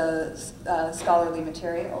the scholarly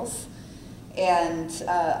materials and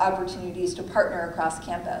opportunities to partner across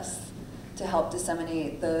campus to help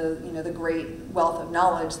disseminate the great wealth of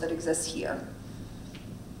knowledge that exists here.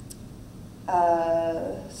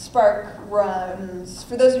 Spark runs,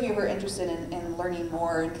 for those of you who are interested in learning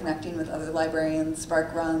more and connecting with other librarians,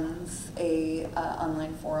 Spark runs a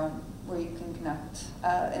online forum where you can connect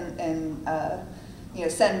and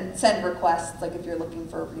send requests. Like if you're looking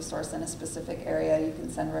for a resource in a specific area, you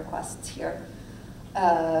can send requests here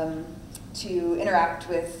to interact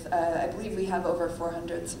with. I believe we have over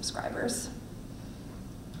 400 subscribers.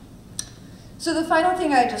 So the final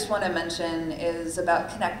thing I just want to mention is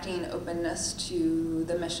about connecting openness to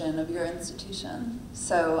the mission of your institution.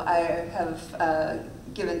 So I have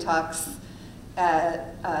given talks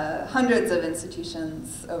at hundreds of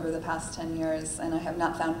institutions over the past 10 years, and I have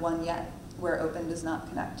not found one yet where open does not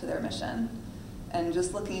connect to their mission. And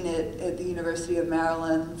just looking at the University of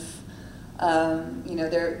Maryland,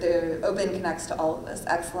 their open connects to all of this: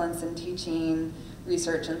 excellence in teaching,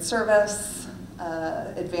 research and service,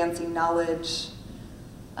 advancing knowledge,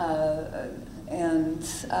 and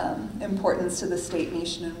importance to the state,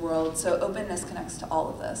 nation, and world. So openness connects to all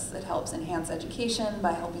of this. It helps enhance education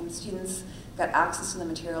by helping students get access to the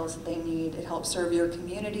materials that they need. It helps serve your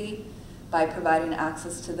community by providing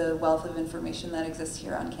access to the wealth of information that exists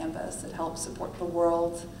here on campus. It helps support the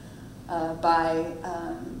world by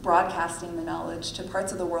broadcasting the knowledge to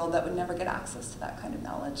parts of the world that would never get access to that kind of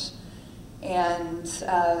knowledge. And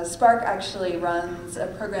Spark actually runs a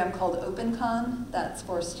program called OpenCon that's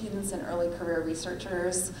for students and early career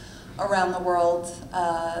researchers around the world.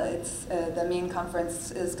 The main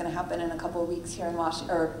conference is going to happen in a couple of weeks here in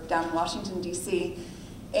down in Washington, D.C.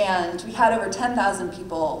 And we had over 10,000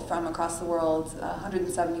 people from across the world,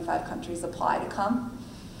 175 countries apply to come.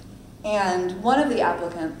 And one of the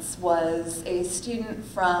applicants was a student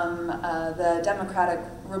from the Democratic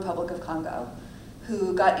Republic of Congo,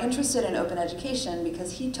 who got interested in open education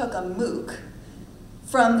because he took a MOOC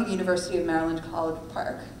from the University of Maryland College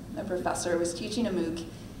Park. The professor was teaching a MOOC.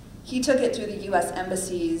 He took it through the U.S.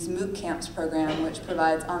 Embassy's MOOC Camps program, which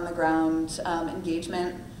provides on-the-ground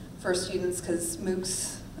engagement for students, because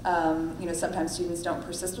MOOCs, sometimes students don't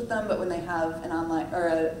persist with them, but when they have an online or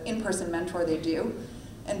an in-person mentor, they do.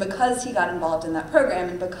 And because he got involved in that program,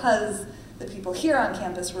 and because the people here on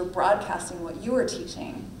campus were broadcasting what you were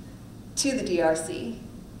teaching to the DRC,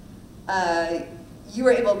 you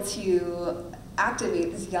were able to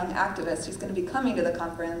activate this young activist who's going to be coming to the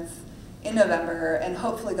conference in November and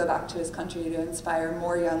hopefully go back to his country to inspire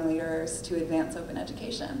more young leaders to advance open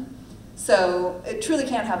education. So it truly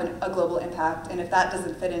can have a global impact, and if that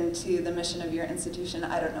doesn't fit into the mission of your institution,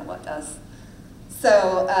 I don't know what does.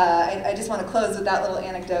 So I just want to close with that little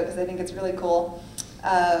anecdote because I think it's really cool.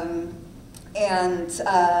 I'd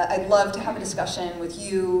love to have a discussion with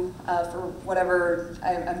you for whatever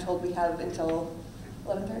I'm told we have until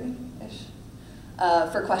 11:30-ish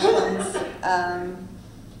for questions.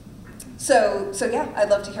 So yeah, I'd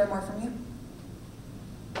love to hear more from you.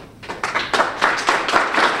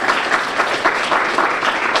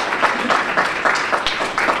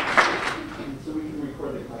 So we can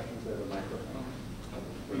record the questions at a microphone.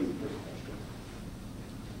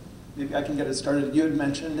 Maybe I can get it started. You had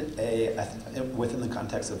mentioned within the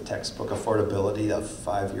context of textbook affordability, a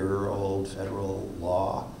 5-year-old federal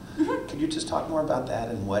law. Mm-hmm. Could you just talk more about that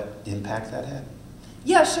and what impact that had?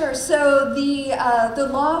 Yeah, sure. So the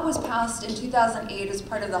law was passed in 2008 as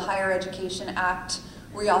part of the Higher Education Act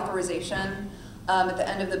reauthorization at the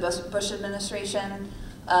end of the Bush administration.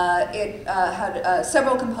 It had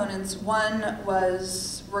several components. One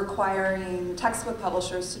was requiring textbook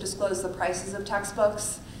publishers to disclose the prices of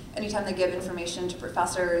textbooks anytime they give information to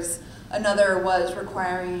professors. Another was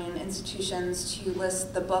requiring institutions to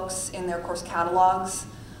list the books in their course catalogs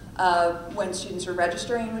when students are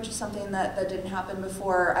registering, which is something that didn't happen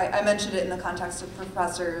before. I mentioned it in the context of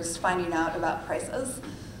professors finding out about prices.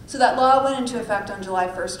 So that law went into effect on July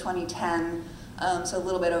 1st, 2010, so a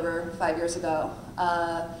little bit over 5 years ago.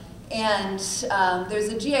 There's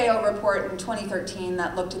a GAO report in 2013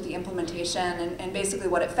 that looked at the implementation, and basically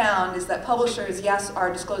what it found is that publishers, yes,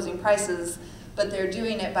 are disclosing prices, but they're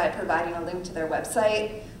doing it by providing a link to their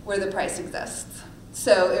website where the price exists.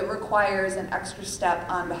 So it requires an extra step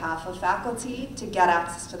on behalf of faculty to get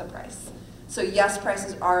access to the price. So yes,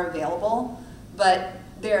 prices are available, but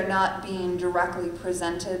they're not being directly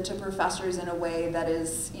presented to professors in a way that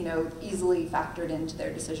is, easily factored into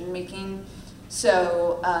their decision making.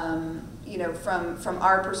 So, from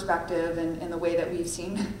our perspective and the way that we've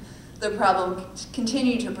seen the problem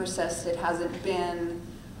continue to persist, it hasn't been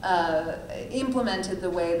implemented the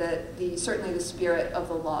way that certainly the spirit of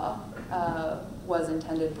the law was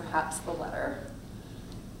intended, perhaps the letter.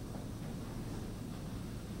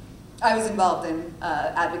 I was involved in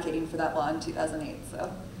advocating for that law in 2008,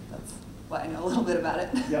 so that's why I know a little bit about it.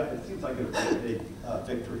 Yeah, it seems like it was a big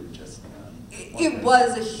victory just. It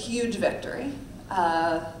was a huge victory,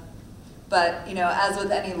 but as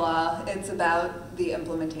with any law, it's about the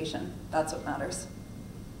implementation. That's what matters.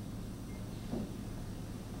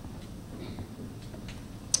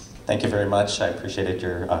 Thank you very much. I appreciated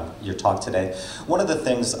your talk today. One of the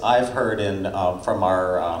things I've heard from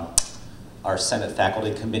our Senate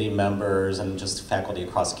faculty committee members and just faculty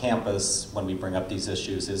across campus when we bring up these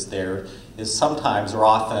issues is there is sometimes or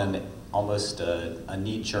often almost a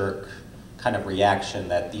knee-jerk kind of reaction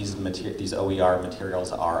that these OER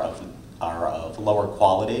materials are of lower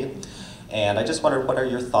quality. And I just wondered, what are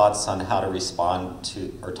your thoughts on how to respond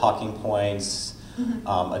to, or talking points,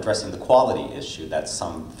 addressing the quality issue that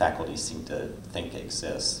some faculty seem to think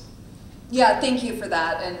exists? Yeah, thank you for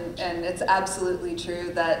that, and it's absolutely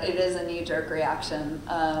true that it is a knee-jerk reaction.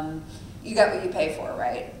 You get what you pay for,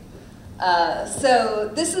 right? So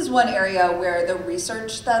this is one area where the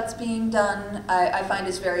research that's being done, I find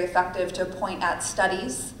is very effective to point at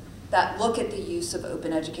studies that look at the use of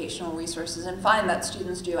open educational resources and find that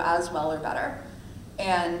students do as well or better.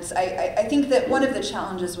 And I think that one of the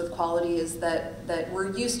challenges with quality is that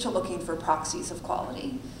we're used to looking for proxies of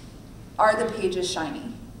quality. Are the pages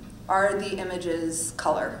shiny? Are the images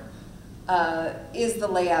color? Is the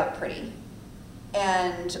layout pretty?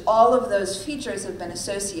 And all of those features have been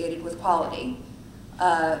associated with quality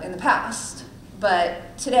in the past.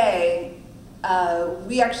 But today,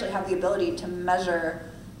 we actually have the ability to measure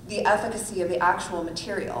the efficacy of the actual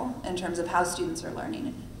material in terms of how students are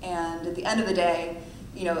learning. And at the end of the day,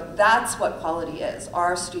 that's what quality is.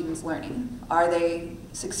 Are students learning? Are they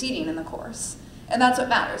succeeding in the course? And that's what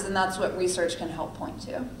matters, and that's what research can help point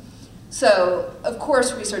to. So, of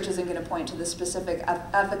course, research isn't going to point to the specific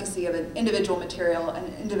efficacy of an individual material and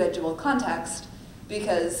an individual context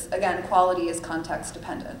because, again, quality is context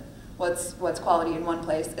dependent. What's quality in one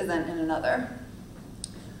place isn't in another.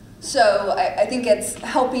 So I think it's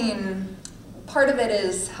helping, part of it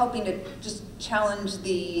is helping to just challenge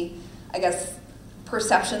the,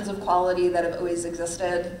 perceptions of quality that have always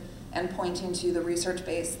existed and pointing to the research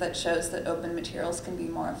base that shows that open materials can be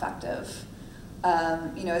more effective.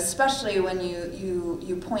 Especially when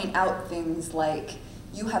you point out things like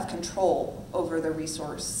you have control over the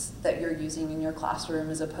resource that you're using in your classroom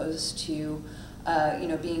as opposed to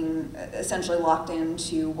being essentially locked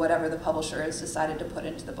into whatever the publisher has decided to put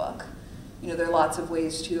into the book. there are lots of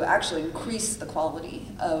ways to actually increase the quality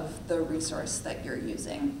of the resource that you're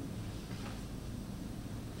using.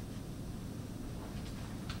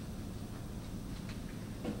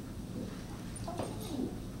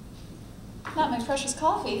 Not my precious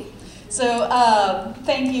coffee. So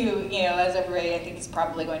thank you, as everybody I think is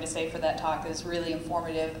probably going to say for that talk. It was really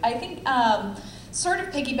informative. I think sort of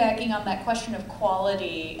piggybacking on that question of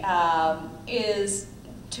quality is,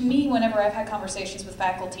 to me, whenever I've had conversations with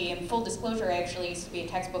faculty, and full disclosure, I actually used to be a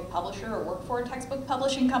textbook publisher or work for a textbook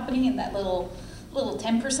publishing company in that little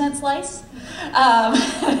 10% slice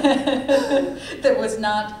that was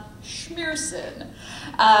not Schmearson.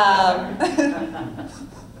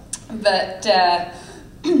 But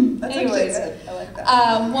anyways, I like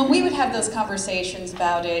that. when we would have those conversations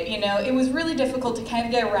about it, it was really difficult to kind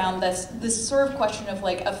of get around this sort of question of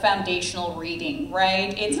like a foundational reading,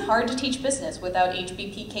 right? It's hard to teach business without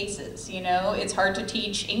HBP cases, It's hard to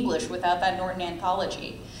teach English without that Norton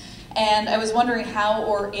anthology. And I was wondering how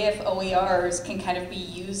or if OERs can kind of be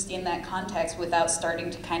used in that context without starting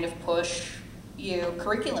to kind of push,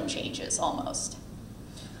 curriculum changes almost.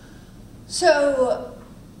 So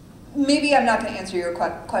maybe I'm not going to answer your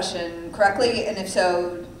question correctly, and if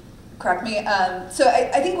so, correct me. So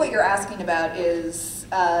I think what you're asking about is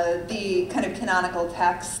the kind of canonical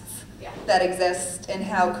texts that exist and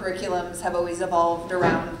how curriculums have always evolved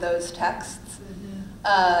around those texts,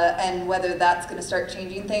 and whether that's going to start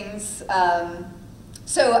changing things.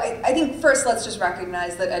 So I think first let's just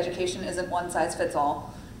recognize that education isn't one size fits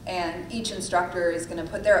all. And each instructor is going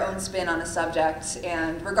to put their own spin on a subject,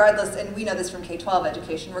 and regardless, and we know this from K-12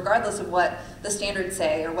 education, regardless of what the standards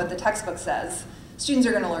say or what the textbook says, students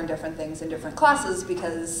are going to learn different things in different classes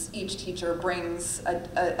because each teacher brings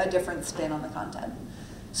a different spin on the content.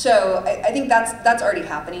 So I think that's already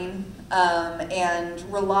happening, and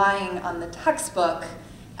relying on the textbook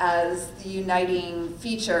as the uniting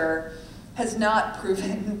feature has not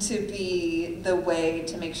proven to be the way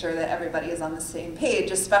to make sure that everybody is on the same page,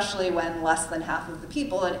 especially when less than half of the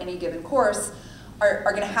people in any given course are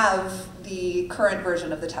going to have the current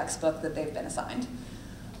version of the textbook that they've been assigned.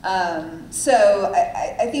 So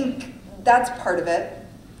I think that's part of it.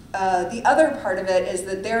 The other part of it is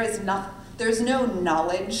that there's no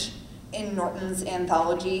knowledge in Norton's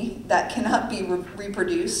anthology that cannot be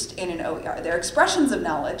reproduced in an OER. There are expressions of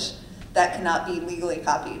knowledge that cannot be legally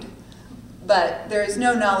copied. But there is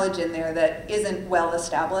no knowledge in there that isn't well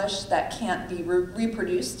established that can't be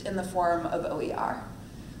reproduced in the form of OER.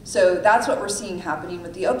 So that's what we're seeing happening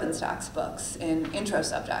with the OpenStax books in intro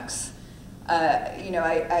subjects. I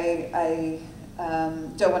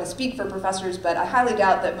don't want to speak for professors, but I highly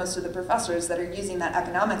doubt that most of the professors that are using that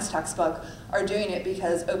economics textbook are doing it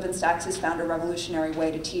because OpenStax has found a revolutionary way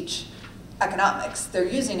to teach economics. They're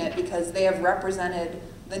using it because they have represented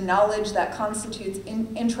the knowledge that constitutes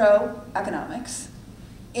intro economics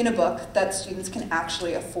in a book that students can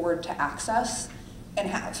actually afford to access and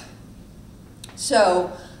have.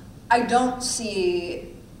 So I don't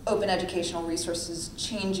see open educational resources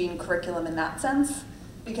changing curriculum in that sense,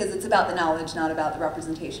 because it's about the knowledge, not about the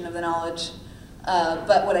representation of the knowledge.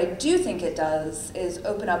 But what I do think it does is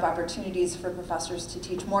open up opportunities for professors to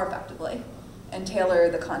teach more effectively and tailor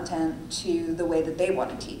the content to the way that they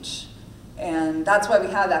want to teach. And that's why we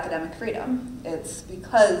have academic freedom. It's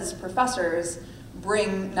because professors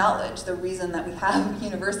bring knowledge. The reason that we have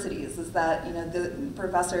universities is that the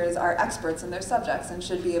professors are experts in their subjects and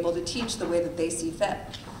should be able to teach the way that they see fit.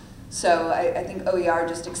 So I think OER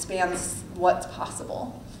just expands what's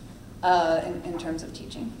possible in terms of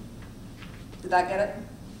teaching. Did that get it?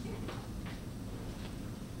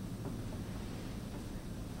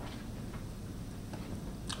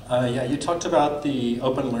 Yeah, you talked about the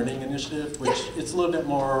Open Learning Initiative, which it's a little bit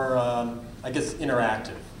more, I guess,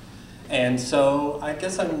 interactive. And so I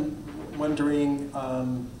guess I'm wondering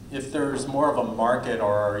if there's more of a market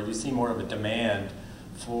or you see more of a demand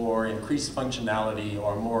for increased functionality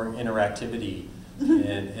or more interactivity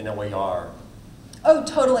in OER. Oh,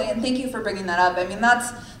 totally, and thank you for bringing that up. I mean,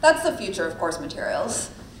 that's the future of course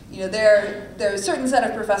materials. There's a certain set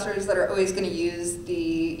of professors that are always going to use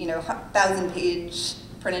the 1,000-page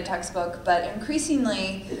printed textbook, but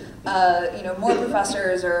increasingly, more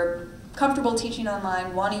professors are comfortable teaching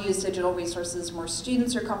online, want to use digital resources, more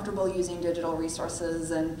students are comfortable using digital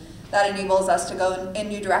resources, and that enables us to go in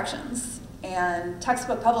new directions. And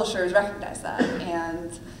textbook publishers recognize that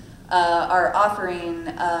and are offering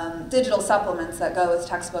digital supplements that go with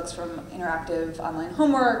textbooks, from interactive online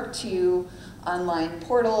homework to online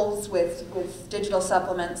portals with digital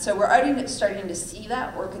supplements. So we're already starting to see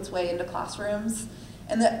that work its way into classrooms.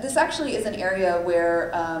 And this actually is an area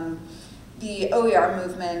where the OER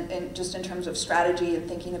movement, and just in terms of strategy and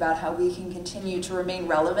thinking about how we can continue to remain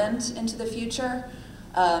relevant into the future,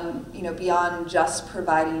 beyond just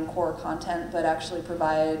providing core content, but actually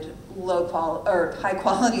provide high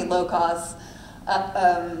quality, low cost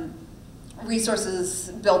resources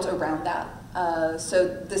built around that. So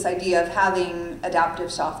this idea of having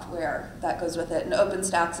adaptive software that goes with it. And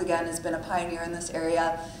OpenStax, again, has been a pioneer in this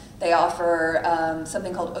area. They offer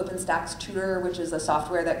something called OpenStax Tutor, which is a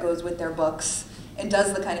software that goes with their books and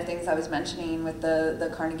does the kind of things I was mentioning with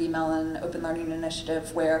the Carnegie Mellon Open Learning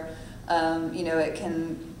Initiative, where it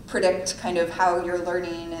can predict kind of how you're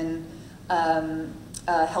learning and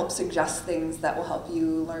help suggest things that will help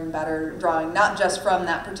you learn better, drawing not just from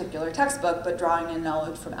that particular textbook, but drawing in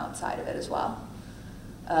knowledge from outside of it as well.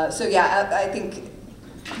 So yeah, I think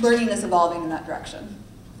learning is evolving in that direction.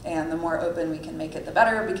 And the more open we can make it, the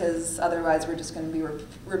better, because otherwise we're just going to be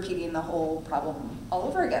repeating the whole problem all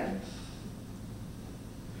over again.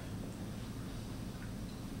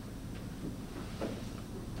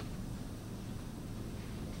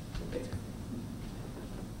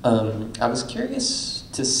 I was curious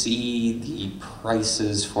to see the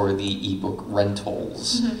prices for the ebook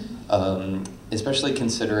rentals, especially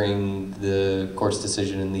considering the court's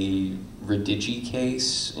decision in the Redigi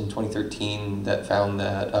case in 2013 that found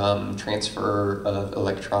that transfer of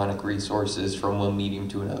electronic resources from one medium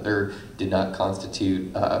to another did not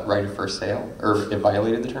constitute right of first sale, or it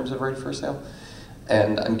violated the terms of right of first sale.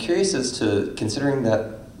 And I'm curious as to, considering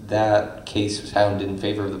that that case was found in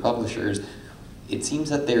favor of the publishers, it seems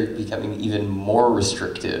that they're becoming even more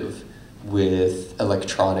restrictive with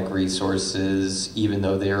electronic resources, even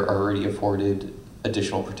though they're already afforded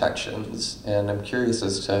additional protections. And I'm curious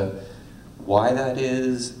as to why that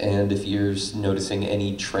is, and if you're noticing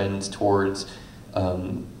any trends towards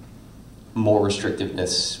more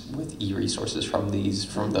restrictiveness with e-resources from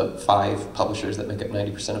the 5 publishers that make up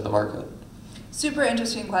 90% of the market. Super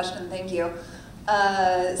interesting question, thank you.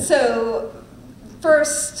 So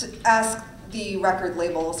first, ask the record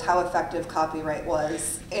labels how effective copyright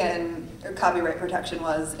protection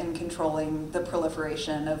was in controlling the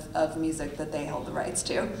proliferation of music that they held the rights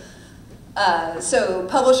to. So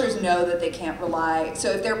publishers know that they can't rely,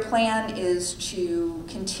 so if their plan is to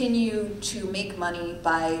continue to make money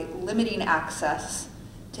by limiting access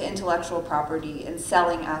to intellectual property and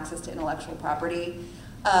selling access to intellectual property,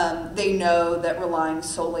 they know that relying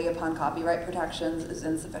solely upon copyright protections is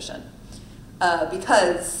insufficient.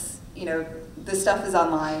 Because the stuff is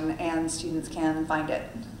online and students can find it.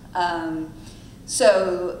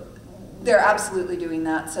 So they're absolutely doing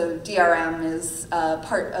that. So DRM is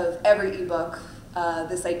part of every ebook.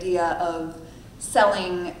 This idea of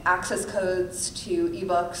selling access codes to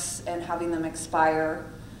ebooks and having them expire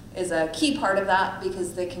is a key part of that,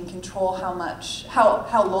 because they can control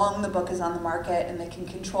how long the book is on the market, and they can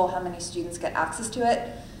control how many students get access to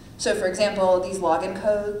it. So for example, these login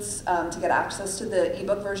codes to get access to the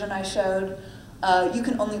ebook version I showed, you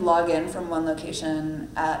can only log in from one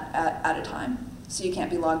location at a time. So you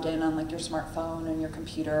can't be logged in on like your smartphone and your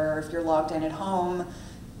computer, or if you're logged in at home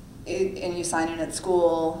and you sign in at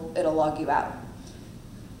school, it'll log you out.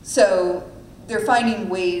 So they're finding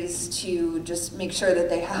ways to just make sure that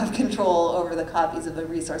they have control over the copies of the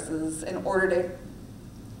resources in order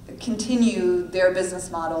to continue their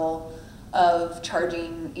business model of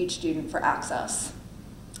charging each student for access.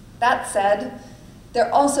 That said,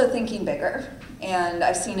 they're also thinking bigger, and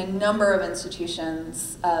I've seen a number of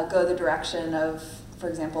institutions go the direction of, for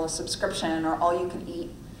example, a subscription or all-you-can-eat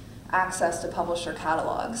access to publisher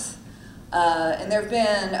catalogs. And there have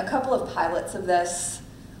been a couple of pilots of this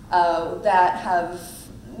that have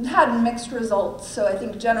had mixed results. So I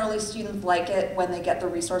think generally students like it when they get the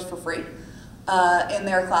resource for free in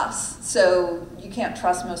their class. So you can't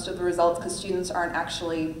trust most of the results because students aren't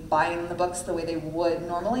actually buying the books the way they would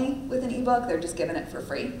normally with an ebook. They're just given it for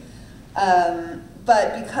free.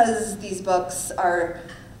 But because these books are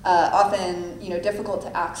often difficult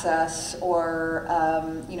to access or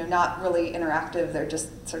not really interactive, they're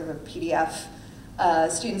just sort of a PDF,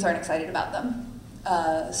 students aren't excited about them.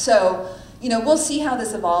 So we'll see how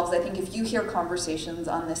this evolves. I think if you hear conversations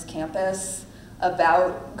on this campus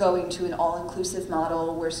about going to an all-inclusive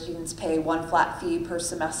model where students pay one flat fee per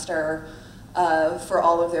semester for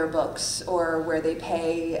all of their books, or where they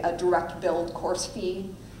pay a direct billed course fee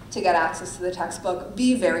to get access to the textbook,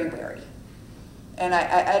 be very wary. And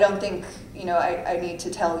I don't think I need to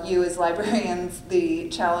tell you as librarians the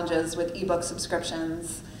challenges with ebook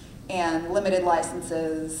subscriptions and limited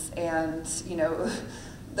licenses and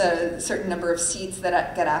the certain number of seats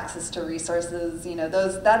that get access to resources.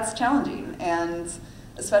 That's challenging, and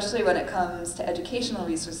especially when it comes to educational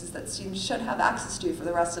resources that students should have access to for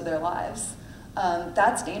the rest of their lives.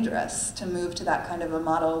 That's dangerous to move to that kind of a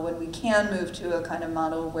model when we can move to a kind of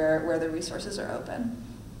model where the resources are open.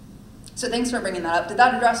 So thanks for bringing that up. Did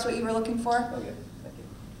that address what you were looking for? Okay, thank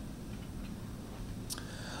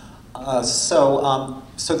you.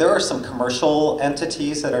 So there are some commercial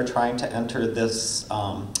entities that are trying to enter this,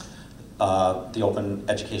 the open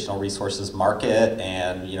educational resources market,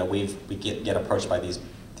 and we get approached by these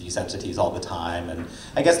entities all the time, and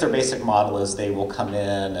I guess their basic model is they will come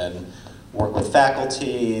in and work with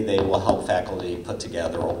faculty, they will help faculty put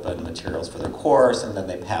together open materials for their course, and then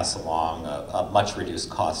they pass along a much reduced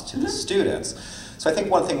cost to the students. So I think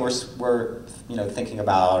one thing we're thinking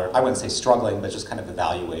about, I wouldn't say struggling, but just kind of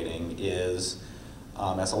evaluating is,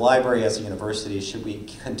 as a library, as a university, should we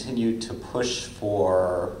continue to push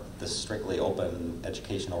for the strictly open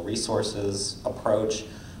educational resources approach,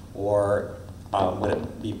 or would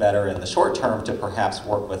it be better in the short term to perhaps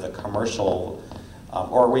work with a commercial,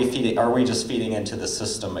 or are we just feeding into the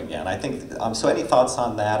system again? I think, so any thoughts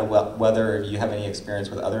on that, whether you have any experience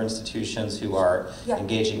with other institutions who are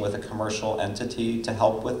engaging with a commercial entity to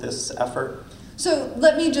help with this effort? So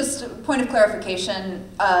let me just, point of clarification,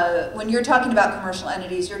 when you're talking about commercial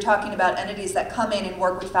entities, you're talking about entities that come in and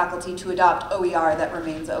work with faculty to adopt OER that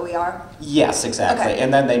remains OER? Yes, exactly. Okay.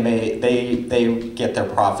 And then they get their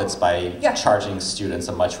profits by charging students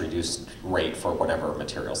a much reduced rate for whatever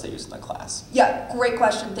materials they use in the class. Yeah, great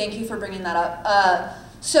question. Thank you for bringing that up.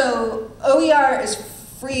 So OER is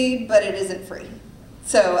free, but it isn't free.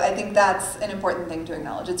 So I think that's an important thing to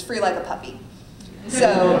acknowledge. It's free like a puppy.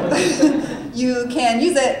 So you can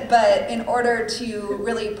use it, but in order to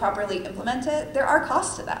really properly implement it, there are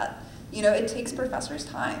costs to that. It takes professors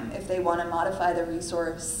time if they want to modify the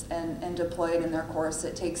resource and deploy it in their course.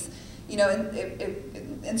 It takes,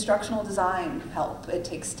 instructional design help. It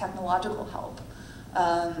takes technological help.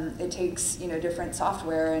 It takes, different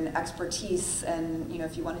software and expertise, and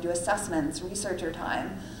if you want to do assessments, researcher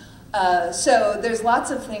time. So there's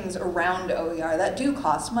lots of things around OER that do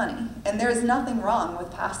cost money, and there's nothing wrong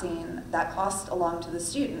with passing that cost along to the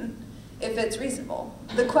student if it's reasonable.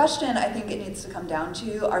 The question I think it needs to come down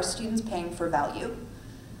to, are students paying for value?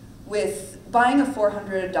 With buying a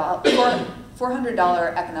 $400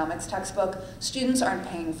 economics textbook, students aren't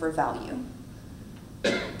paying for value.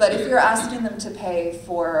 But if you're asking them to pay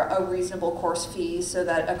for a reasonable course fee so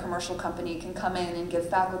that a commercial company can come in and give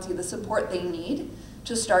faculty the support they need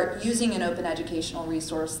to start using an open educational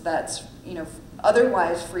resource that's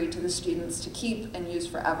otherwise free to the students to keep and use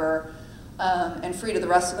forever, and free to the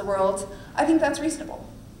rest of the world, I think that's reasonable.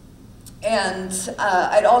 And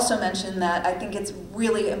I'd also mention that I think it's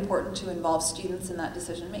really important to involve students in that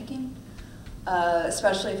decision making,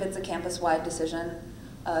 especially if it's a campus-wide decision.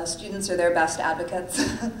 Students are their best advocates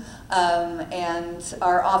and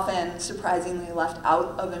are often surprisingly left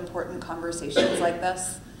out of important conversations like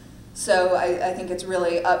this. So I think it's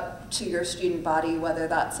really up to your student body whether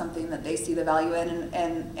that's something that they see the value in,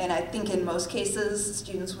 and I think in most cases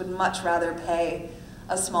students would much rather pay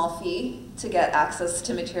a small fee to get access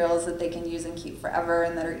to materials that they can use and keep forever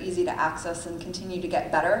and that are easy to access and continue to get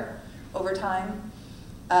better over time,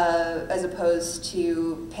 as opposed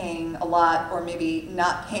to paying a lot or maybe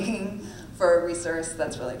not paying for a resource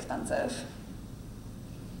that's really expensive.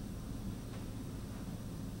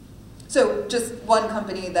 So just one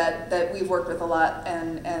company that we've worked with a lot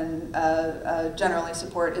and generally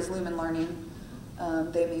support is Lumen Learning.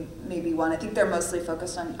 They may be one. I think they're mostly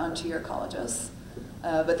focused on two-year colleges,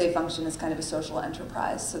 but they function as kind of a social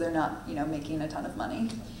enterprise, so they're not making a ton of money.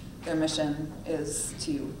 Their mission is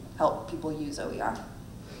to help people use OER.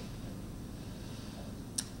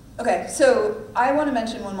 Okay, so I want to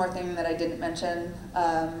mention one more thing that I didn't mention.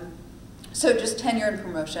 So just tenure and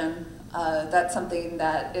promotion. That's something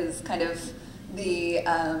that is kind of the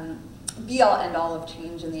be-all, end-all of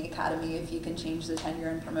change in the academy. If you can change the tenure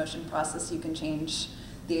and promotion process, you can change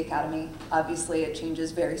the academy. Obviously, it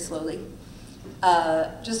changes very slowly.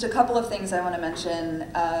 Just a couple of things I want to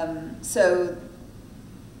mention. So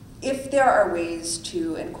if there are ways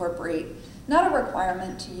to incorporate not a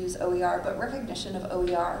requirement to use OER, but recognition of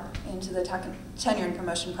OER into the tenure and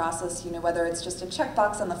promotion process, whether it's just a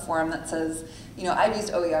checkbox on the form that says, I've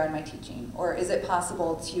used OER in my teaching, or is it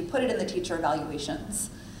possible to put it in the teacher evaluations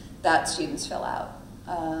that students fill out?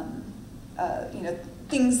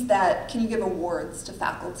 Things that, can you give awards to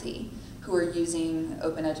faculty who are using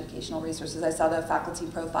open educational resources? I saw the faculty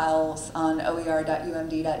profiles on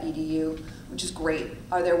oer.umd.edu, which is great.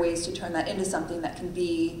 Are there ways to turn that into something that can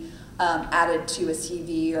be added to a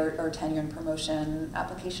CV or tenure and promotion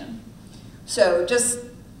application? So just,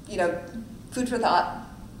 food for thought.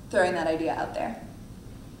 throwing that idea out there.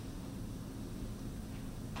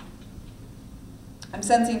 I'm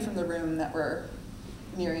sensing from the room that we're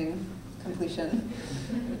nearing completion.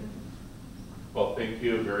 Well, thank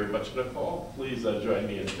you very much, Nicole. Please join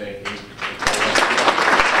me in thanking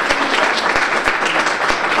Nicole.